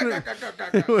 right?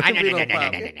 There wouldn't be no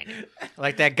pop.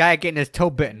 Like that guy getting his toe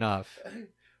bitten off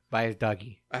by his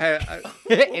doggy I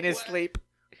in his sleep.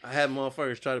 had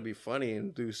motherfuckers try to be funny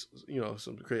and do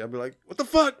something crazy. I'd be like, what the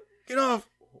fuck? Get off!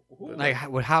 Like,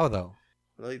 how though?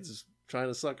 Like just trying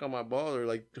to suck on my ball or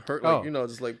like hurt, Oh. like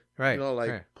just like Right, like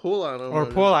right. pull on them Or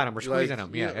pull on 'em or squeezing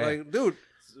 'em, yeah, yeah. like dude,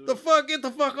 the fuck, get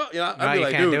the fuck up. Yeah, No, I'd be you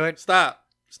like, can't dude, do it? stop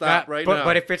right but, now.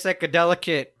 But if it's like a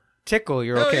delicate tickle,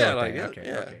 you're Hell okay yeah, with like that.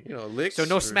 yeah, Okay. you know, licks. So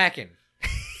no or- smacking.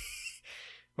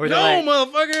 Or No, they're like,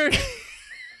 motherfucker.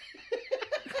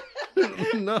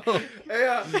 No,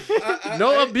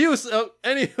 no abuse of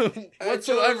any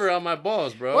whatsoever on my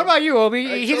balls, bro. what about you,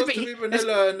 Obi? I chose to be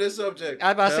vanilla in this subject. I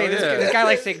was about to say Hell yeah. this guy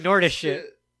likes to ignore this shit.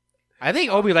 I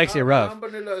think Obi likes it rough. I'm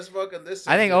vanilla as fuck in this.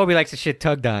 I think Obi likes the shit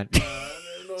tugged on.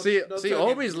 See,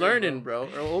 Obi's learning, bro.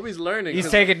 Obi's learning. He's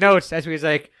 'cause taking notes. That's what he's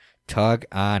like. Tug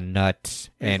on nuts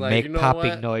He's and like, make you know popping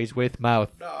what? noise with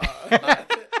mouth. No,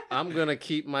 I'm gonna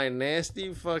keep my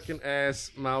nasty fucking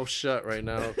ass mouth shut right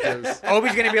now. Cause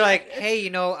Obi's gonna be like,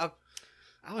 hey, I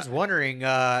was wondering,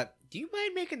 do you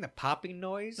mind making the popping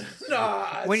noise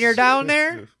when you're down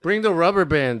there? bring the rubber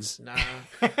bands. Nah.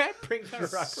 Bring the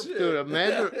rubber.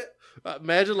 Dude,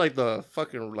 imagine like the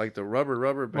fucking like the rubber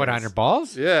bands. What, on your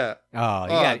balls? Yeah. Oh, you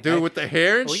got dude, with the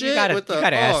hair and well, shit. you gotta, with the, you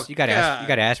gotta ask. oh, You gotta ask. You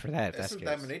gotta ask for that. If That's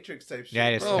that's some the case. dominatrix type shit. Yeah,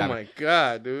 it is. Oh my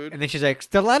god, dude. And then she's like,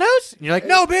 stilettos? And you're like,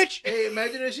 no, bitch. Hey,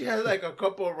 imagine if she had like a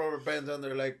couple of rubber bands on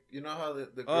there, like you know how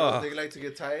the girls they like to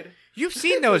get tied. You've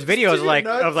seen those videos Your like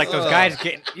nuts? of like those guys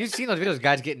getting. You've seen those videos of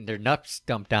guys getting their nuts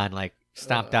stomped on by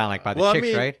the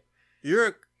chicks, right? You're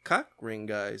a cock ring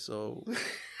guy, so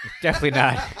Definitely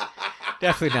not.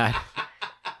 Definitely not.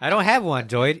 I don't have one,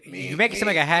 Zoid. You make it seem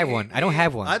like I have one. I don't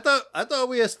have one. I thought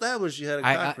we established you had a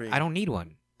cock ring. I don't need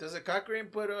one. Does a cock ring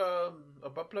put a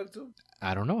butt plug too?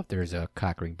 I don't know if there's a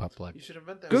cock ring butt plug. You should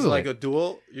invent that. Google Google like it. a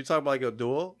dual. You're talking about like a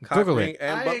dual cock Google ring it.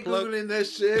 and I butt ain't plug. googling that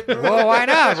shit, bro. Well, why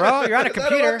not, bro? You're on a 'Cause I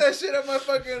don't computer. want that shit on my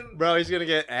fucking. Bro, he's gonna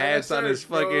get ads on his search,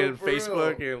 bro, fucking for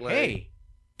Facebook real. and like. Hey,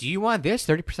 do you want this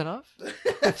 30% off?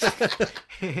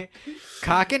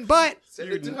 Cock and butt.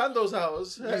 Send it to Hondo's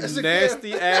house. As a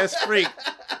nasty gift. ass freak.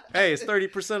 Hey, it's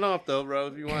 30% off though, bro.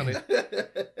 If you want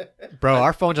it. Bro,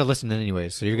 our phones are listening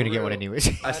anyways, so you're going to get one real. anyways.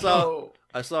 I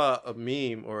saw a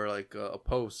meme or like a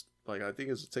post, like I think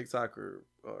it's a TikTok or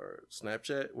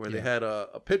Snapchat, where they had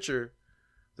a picture.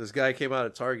 This guy came out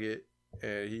of Target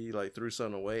and he like threw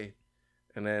something away,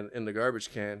 and then in the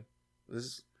garbage can,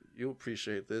 you'll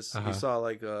appreciate this. He saw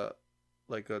like a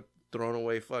thrown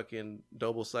away fucking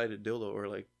double-sided dildo or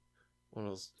like one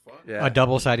of those. Yeah, A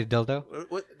double-sided dildo?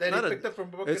 What? That Not he picked up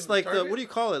from fucking it's like Target? what do you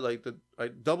call it? Like the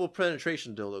double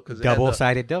penetration dildo? Because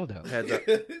Double-sided dildo.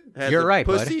 had You're the right,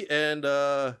 bud. pussy and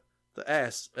the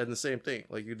ass and the same thing.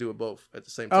 Like you do it both at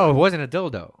the same time. Oh, it wasn't a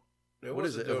dildo. What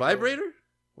is it? A vibrator?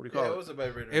 What do you call Yeah, it? it was a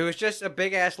vibrator. It was just a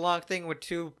big-ass long thing with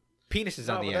two penises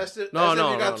on the end. That's it. No,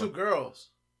 You got two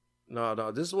girls.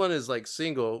 No. This one is like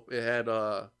single. It had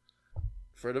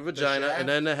for the vagina, shaft? and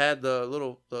then it had the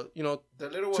little The little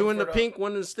one two in for the pink,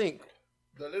 one in the stink.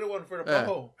 The little one for the Yeah.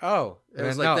 butthole. Oh, It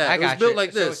was no, like that. I It was got built you.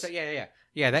 like this.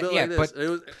 Yeah. Built like But this. It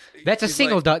was, that's a he's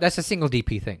single. like- That's a single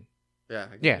DP thing. Yeah.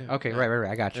 Yeah. Okay. Right.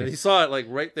 I got you. And he saw it like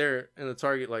right there in the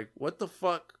Target. Like, what the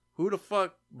fuck? Who the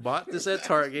fuck bought this at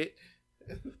Target?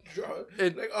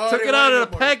 And took it out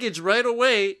of the package right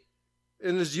away,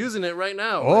 and is using it right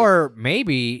now. Or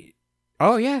maybe.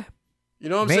 Oh yeah, you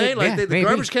know what I'm maybe, saying? Like yeah, the maybe.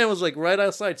 garbage can was like right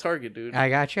outside Target, dude. I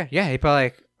got you. Yeah, he probably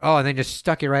like. Oh, and then just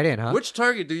stuck it right in, huh? Which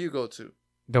Target do you go to?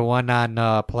 The one on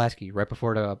Pulaski, right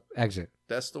before the exit.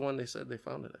 That's the one they said they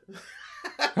found it at.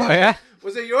 Oh yeah.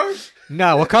 Was it yours?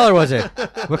 No. What color was it?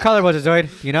 What color was it,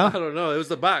 Zoid? You I know? don't know. It was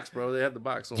the box, bro. They had the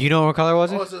box. Do you know what color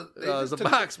was it? Oh, so It was the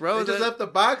box, bro. They just left the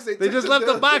box. They just left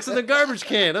the box in the garbage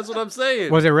can. That's what I'm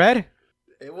saying. Was it red?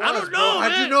 It was, I don't know, bro.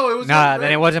 How'd man. you know it was? Nah, yours, then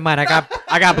right? it wasn't mine. I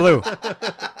got blue.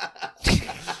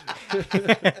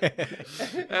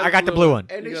 I got the blue one.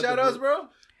 Any You got shout the outs, blue- bro?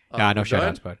 Nah, no we're shout done?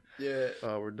 outs, bud. Yeah.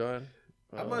 We're done.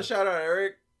 I'm gonna shout out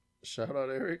Eric. Shout out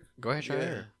Eric. Go ahead, shout Yeah.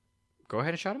 out. Go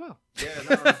ahead and shout him out. Yeah,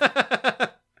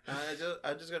 no.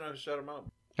 I just gonna shout him out. All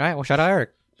right, well, shout out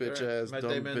Eric. Bitch Sure. ass Matt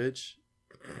dumb Damon. bitch.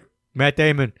 Matt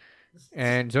Damon.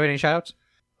 And Zoid, any shout outs?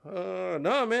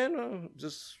 No, man.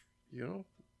 Just,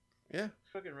 yeah.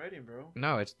 Fucking writing, bro.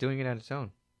 No, it's doing it on its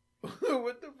own.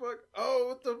 What the fuck? Oh,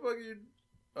 what the fuck?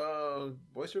 You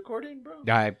voice recording, bro?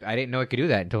 I didn't know it could do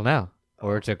that until now.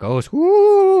 Or it's a ghost.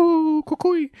 Woo,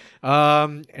 cuckoo.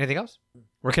 Anything else?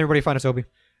 Where can everybody find us, Obi?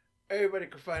 Everybody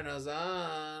can find us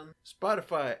on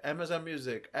Spotify, Amazon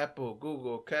Music, Apple,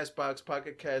 Google, Castbox,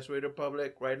 Pocket Cast, Radio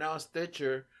Public, right now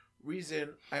Stitcher, Reason,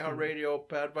 iHeartRadio,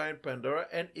 Padvine, Pandora,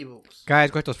 and eBooks. Guys,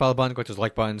 go hit those follow buttons, go hit those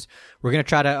like buttons. We're going to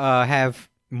try to have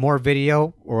more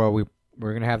video, or we're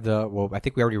going to have I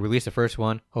think we already released the first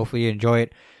one. Hopefully you enjoy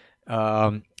it.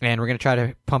 And we're going to try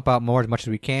to pump out more as much as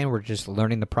we can. We're just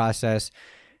learning the process.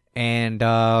 And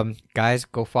guys,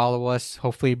 go follow us.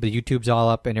 Hopefully the YouTube's all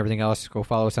up and everything else. Go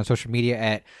follow us on social media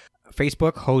at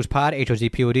Facebook, HoZ Pod,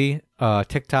 HoZPod,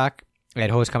 TikTok at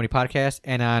HoZ Comedy Podcast,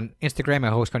 and on Instagram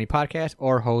at HoZ Comedy Podcast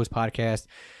or HoZ Podcast.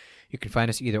 You can find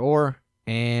us either or.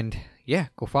 And yeah,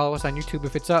 go follow us on YouTube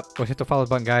if it's up. Go hit the follow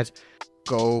button, guys.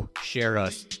 Go share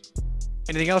us.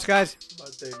 Anything else, guys?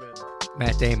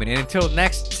 Matt Damon. And until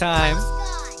next time,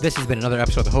 this has been another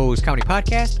episode of the HoZ Comedy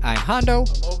Podcast. I'm Hondo.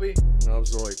 I'm Obi. I'm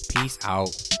Zoid. Peace out.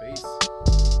 Peace.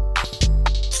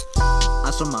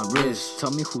 Ice on my wrist,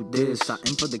 tell me who this. I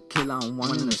aim for the kill, I don't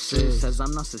want an assist. Says I'm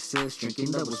narcissist,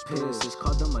 drinking devil's piss. It's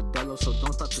called the Modelo, so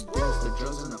don't stop to diss. The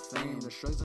drugs and the fame, the shrugs.